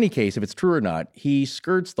 So in any case, if it's true or not, he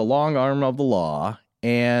skirts the long arm of the law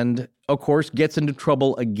and, of course, gets into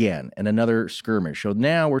trouble again in another skirmish. So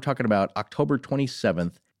now we're talking about October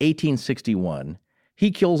 27th, 1861.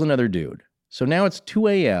 He kills another dude. So now it's 2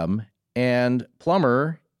 a.m. and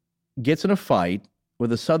Plummer gets in a fight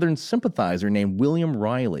with a Southern sympathizer named William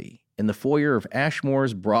Riley in the foyer of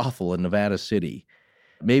Ashmore's brothel in Nevada City.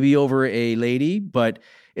 Maybe over a lady, but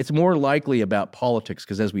it's more likely about politics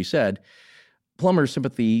because, as we said, Plummer's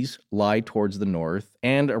sympathies lie towards the north,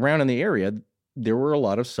 and around in the area, there were a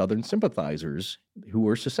lot of Southern sympathizers who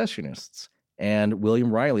were secessionists, and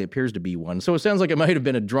William Riley appears to be one. So it sounds like it might have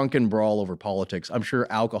been a drunken brawl over politics. I'm sure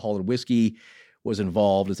alcohol and whiskey was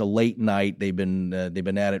involved. It's a late night. They've been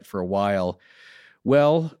at it for a while.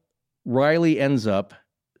 Well, Riley ends up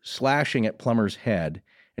slashing at Plummer's head,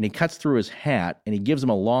 and he cuts through his hat, and he gives him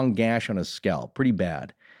a long gash on his scalp, pretty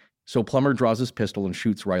bad. So Plummer draws his pistol and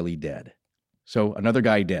shoots Riley dead. So another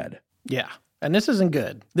guy dead. Yeah. And this isn't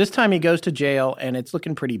good. This time he goes to jail, and it's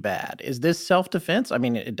looking pretty bad. Is this self-defense? I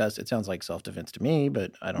mean, it sounds like self-defense to me,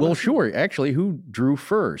 but I don't know. Well, sure. Actually, who drew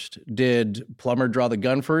first? Did Plummer draw the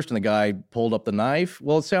gun first and the guy pulled up the knife?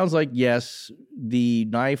 Well, it sounds like, yes, the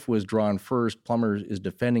knife was drawn first. Plummer is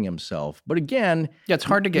defending himself. But again... Yeah, it's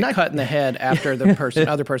hard to get cut in the head after the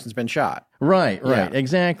other person's been shot. Right, Yeah.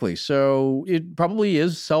 exactly. So it probably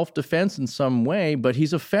is self-defense in some way, but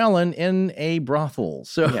he's a felon in a brothel.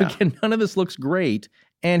 So again, none of this looks great.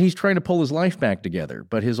 And he's trying to pull his life back together,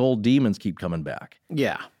 but his old demons keep coming back.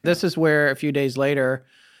 Yeah. This is where a few days later,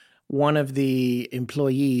 one of the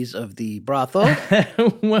employees of the brothel,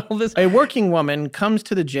 a working woman, comes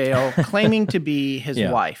to the jail claiming to be his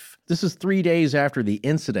wife. This is 3 days after the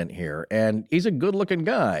incident here, and he's a good-looking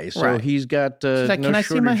guy, so he's got She's like, can I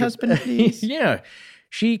see my husband, please? Yeah.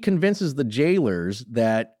 She convinces the jailers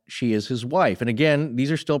that she is his wife. And again,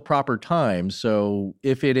 these are still proper times, so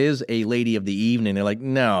if it is a lady of the evening, they're like,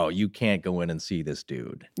 no, you can't go in and see this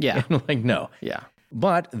dude. Yeah. And like, no. Yeah.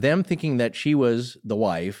 But them thinking that she was the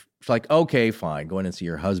wife, it's like, okay, fine, go in and see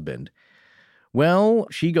your husband. Well,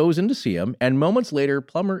 she goes in to see him, and moments later,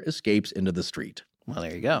 Plummer escapes into the street. Well,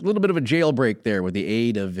 there you go. A little bit of a jailbreak there with the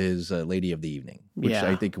aid of his lady of the evening, which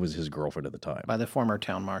I think was his girlfriend at the time. By the former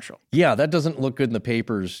town marshal. Yeah, that doesn't look good in the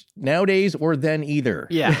papers nowadays or then either.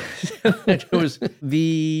 Yeah.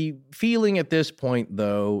 The feeling at this point,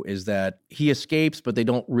 though, is that he escapes, but they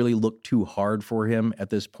don't really look too hard for him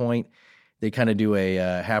at this point. They kind of do a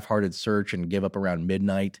half-hearted search and give up around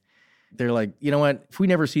midnight. They're like, you know what? If we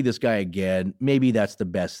never see this guy again, maybe that's the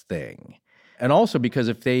best thing. And also because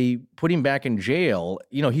if they put him back in jail,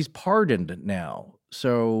 he's pardoned now.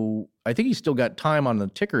 So I think he's still got time on the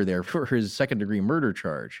ticker there for his second-degree murder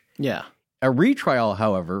charge. Yeah. A retrial,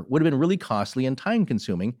 however, would have been really costly and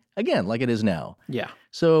time-consuming, again, like it is now. Yeah.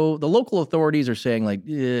 So the local authorities are saying, like,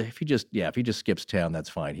 if he just skips town, that's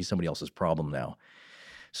fine. He's somebody else's problem now.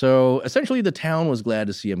 So essentially, the town was glad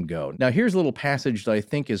to see him go. Now, here's a little passage that I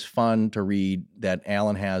think is fun to read that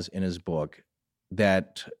Alan has in his book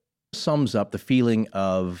that sums up the feeling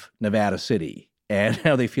of Nevada City and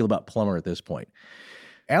how they feel about Plummer at this point.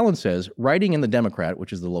 Alan says, writing in the Democrat,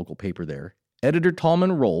 which is the local paper there, editor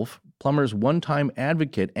Tallman Rolfe, Plummer's one-time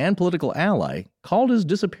advocate and political ally, called his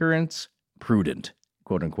disappearance prudent,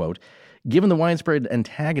 quote unquote, given the widespread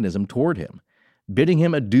antagonism toward him. Bidding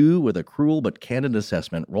him adieu with a cruel but candid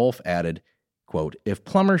assessment, Rolfe added, quote, if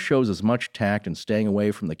Plummer shows as much tact in staying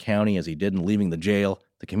away from the county as he did in leaving the jail,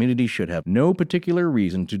 the community should have no particular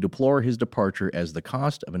reason to deplore his departure, as the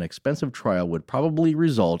cost of an expensive trial would probably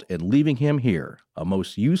result in leaving him here, a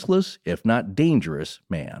most useless, if not dangerous,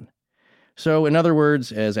 man. So, in other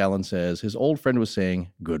words, as Alan says, his old friend was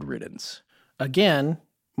saying, good riddance. Again,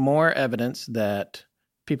 more evidence that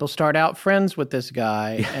people start out friends with this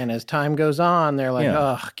guy, and as time goes on, they're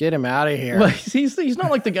like, get him out of here. Well, he's not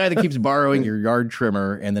like the guy that keeps borrowing your yard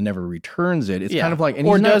trimmer and then never returns it. It's kind of like...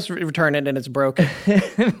 or does return it and it's broken.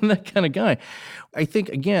 That kind of guy. I think,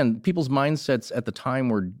 again, people's mindsets at the time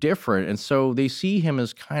were different, and so they see him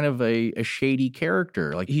as kind of a shady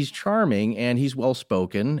character. Like, he's charming, and he's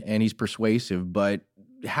well-spoken, and he's persuasive, but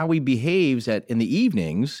how he behaves in the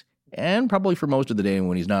evenings, and probably for most of the day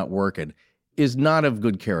when he's not working, is not of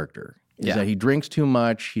good character. That he drinks too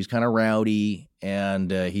much, he's kind of rowdy,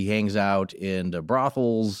 and he hangs out in the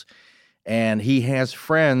brothels, and he has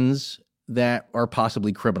friends that are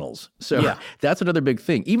possibly criminals. So that's another big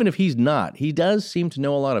thing. Even if he's not, he does seem to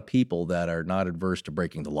know a lot of people that are not adverse to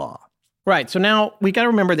breaking the law. Right. So now we got to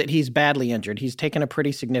remember that he's badly injured. He's taken a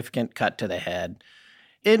pretty significant cut to the head.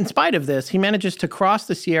 In spite of this, he manages to cross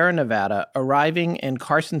the Sierra Nevada, arriving in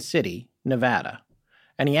Carson City, Nevada.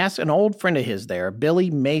 And he asks an old friend of his there,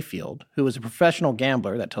 Billy Mayfield, who was a professional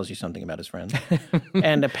gambler, that tells you something about his friend,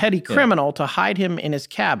 and a petty criminal to hide him in his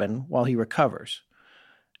cabin while he recovers.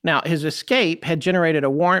 Now, his escape had generated a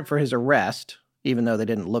warrant for his arrest, even though they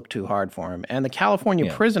didn't look too hard for him, and the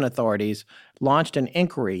California prison authorities launched an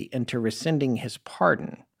inquiry into rescinding his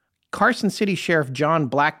pardon. Carson City Sheriff John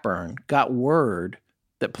Blackburn got word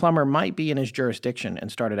that Plummer might be in his jurisdiction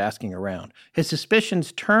and started asking around. His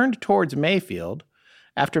suspicions turned towards Mayfield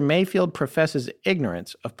after Mayfield professes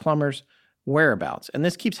ignorance of Plummer's whereabouts. And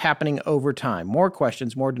this keeps happening over time. More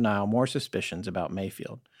questions, more denial, more suspicions about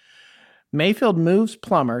Mayfield. Mayfield moves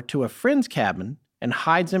Plummer to a friend's cabin and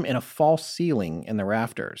hides him in a false ceiling in the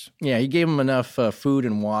rafters. Yeah, he gave him enough food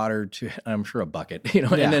and water to, I'm sure, a bucket,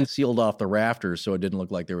 and then sealed off the rafters so it didn't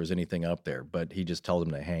look like there was anything up there. But he just told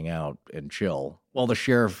him to hang out and chill while the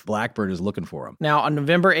Sheriff Blackburn is looking for him. Now, on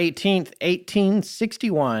November 18th,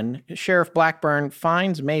 1861, Sheriff Blackburn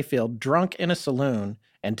finds Mayfield drunk in a saloon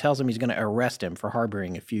and tells him he's going to arrest him for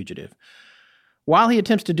harboring a fugitive. While he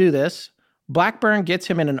attempts to do this, Blackburn gets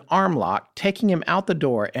him in an arm lock, taking him out the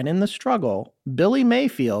door, and in the struggle, Billy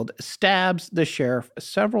Mayfield stabs the sheriff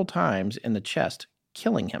several times in the chest,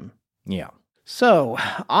 killing him. Yeah. So,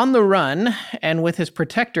 on the run, and with his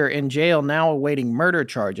protector in jail now awaiting murder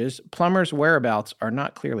charges, Plummer's whereabouts are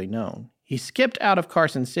not clearly known. He skipped out of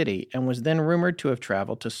Carson City and was then rumored to have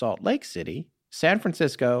traveled to Salt Lake City, San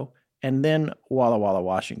Francisco, and then Walla Walla,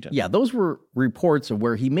 Washington. Yeah, those were reports of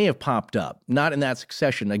where he may have popped up, not in that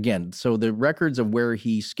succession again. So the records of where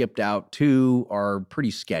he skipped out to are pretty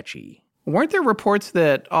sketchy. Weren't there reports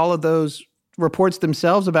that all of those reports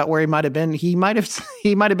themselves about where he might have been, he might have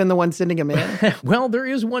been the one sending him in? Well, there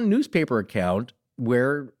is one newspaper account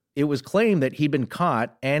where it was claimed that he'd been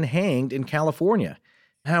caught and hanged in California.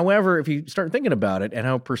 However, if you start thinking about it and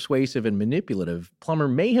how persuasive and manipulative Plummer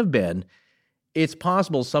may have been, it's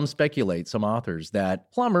possible, some speculate, some authors, that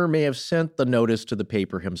Plummer may have sent the notice to the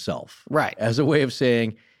paper himself. Right. As a way of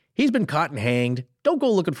saying, he's been caught and hanged. Don't go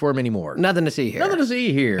looking for him anymore. Nothing to see here. Nothing to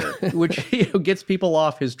see here, which gets people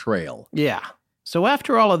off his trail. Yeah. So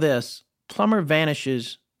after all of this, Plummer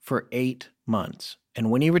vanishes for 8 months. And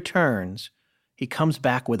when he returns, he comes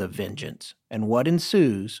back with a vengeance. And what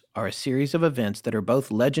ensues are a series of events that are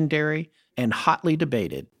both legendary and hotly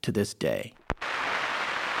debated to this day.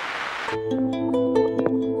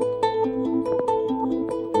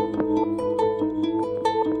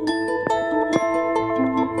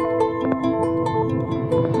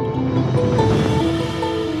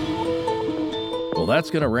 Well,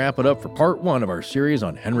 that's going to wrap it up for part 1 of our series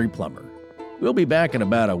on Henry Plummer. We'll be back in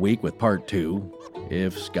about a week with part 2,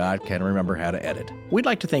 if Scott can remember how to edit. We'd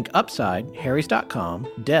like to thank Upside, Harrys.com,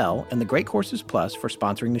 Dell, and the Great Courses Plus for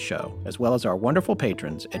sponsoring the show, as well as our wonderful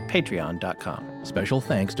patrons at Patreon.com. Special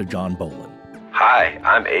thanks to John Bolin. Hi,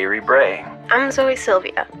 I'm Avery Bray. I'm Zoe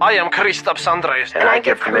Sylvia. I am Kristaps Andreasson. And I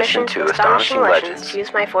give permission to Astonishing Legends to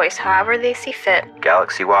use my voice however they see fit,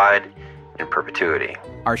 galaxy-wide, in perpetuity.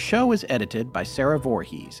 Our show is edited by Sarah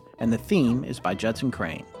Voorhees, and the theme is by Judson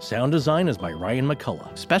Crane. Sound design is by Ryan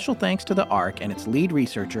McCullough. Special thanks to the ARC and its lead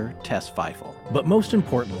researcher, Tess Feifel. But most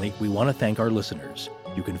importantly, we want to thank our listeners.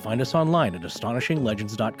 You can find us online at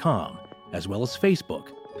astonishinglegends.com, as well as Facebook,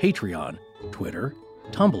 Patreon, Twitter,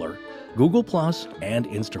 Tumblr, Google+, and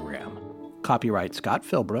Instagram. Copyright Scott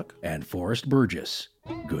Philbrook and Forrest Burgess.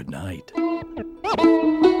 Good night.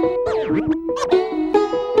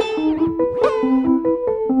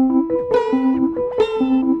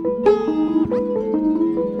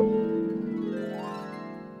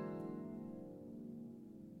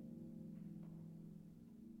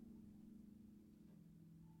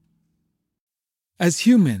 As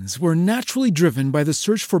humans, we're naturally driven by the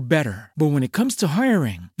search for better. But when it comes to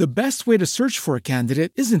hiring, the best way to search for a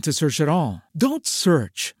candidate isn't to search at all. Don't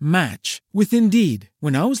search, match with Indeed.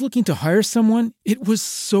 When I was looking to hire someone, it was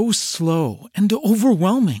so slow and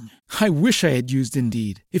overwhelming. I wish I had used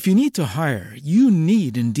Indeed. If you need to hire, you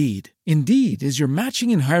need Indeed. Indeed is your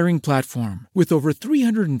matching and hiring platform with over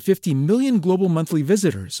 350 million global monthly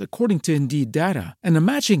visitors, according to Indeed data, and a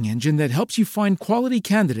matching engine that helps you find quality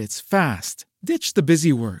candidates fast. Ditch the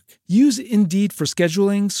busy work. Use Indeed for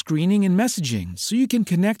scheduling, screening, and messaging so you can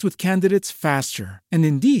connect with candidates faster. And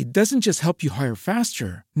Indeed doesn't just help you hire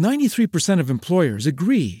faster. 93% of employers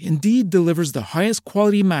agree Indeed delivers the highest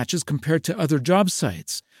quality matches compared to other job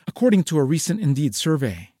sites, according to a recent Indeed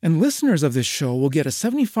survey. And listeners of this show will get a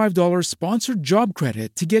 $75 sponsored job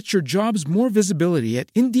credit to get your jobs more visibility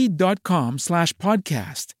at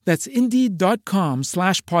Indeed.com/podcast. That's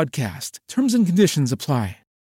Indeed.com/podcast. Terms and conditions apply.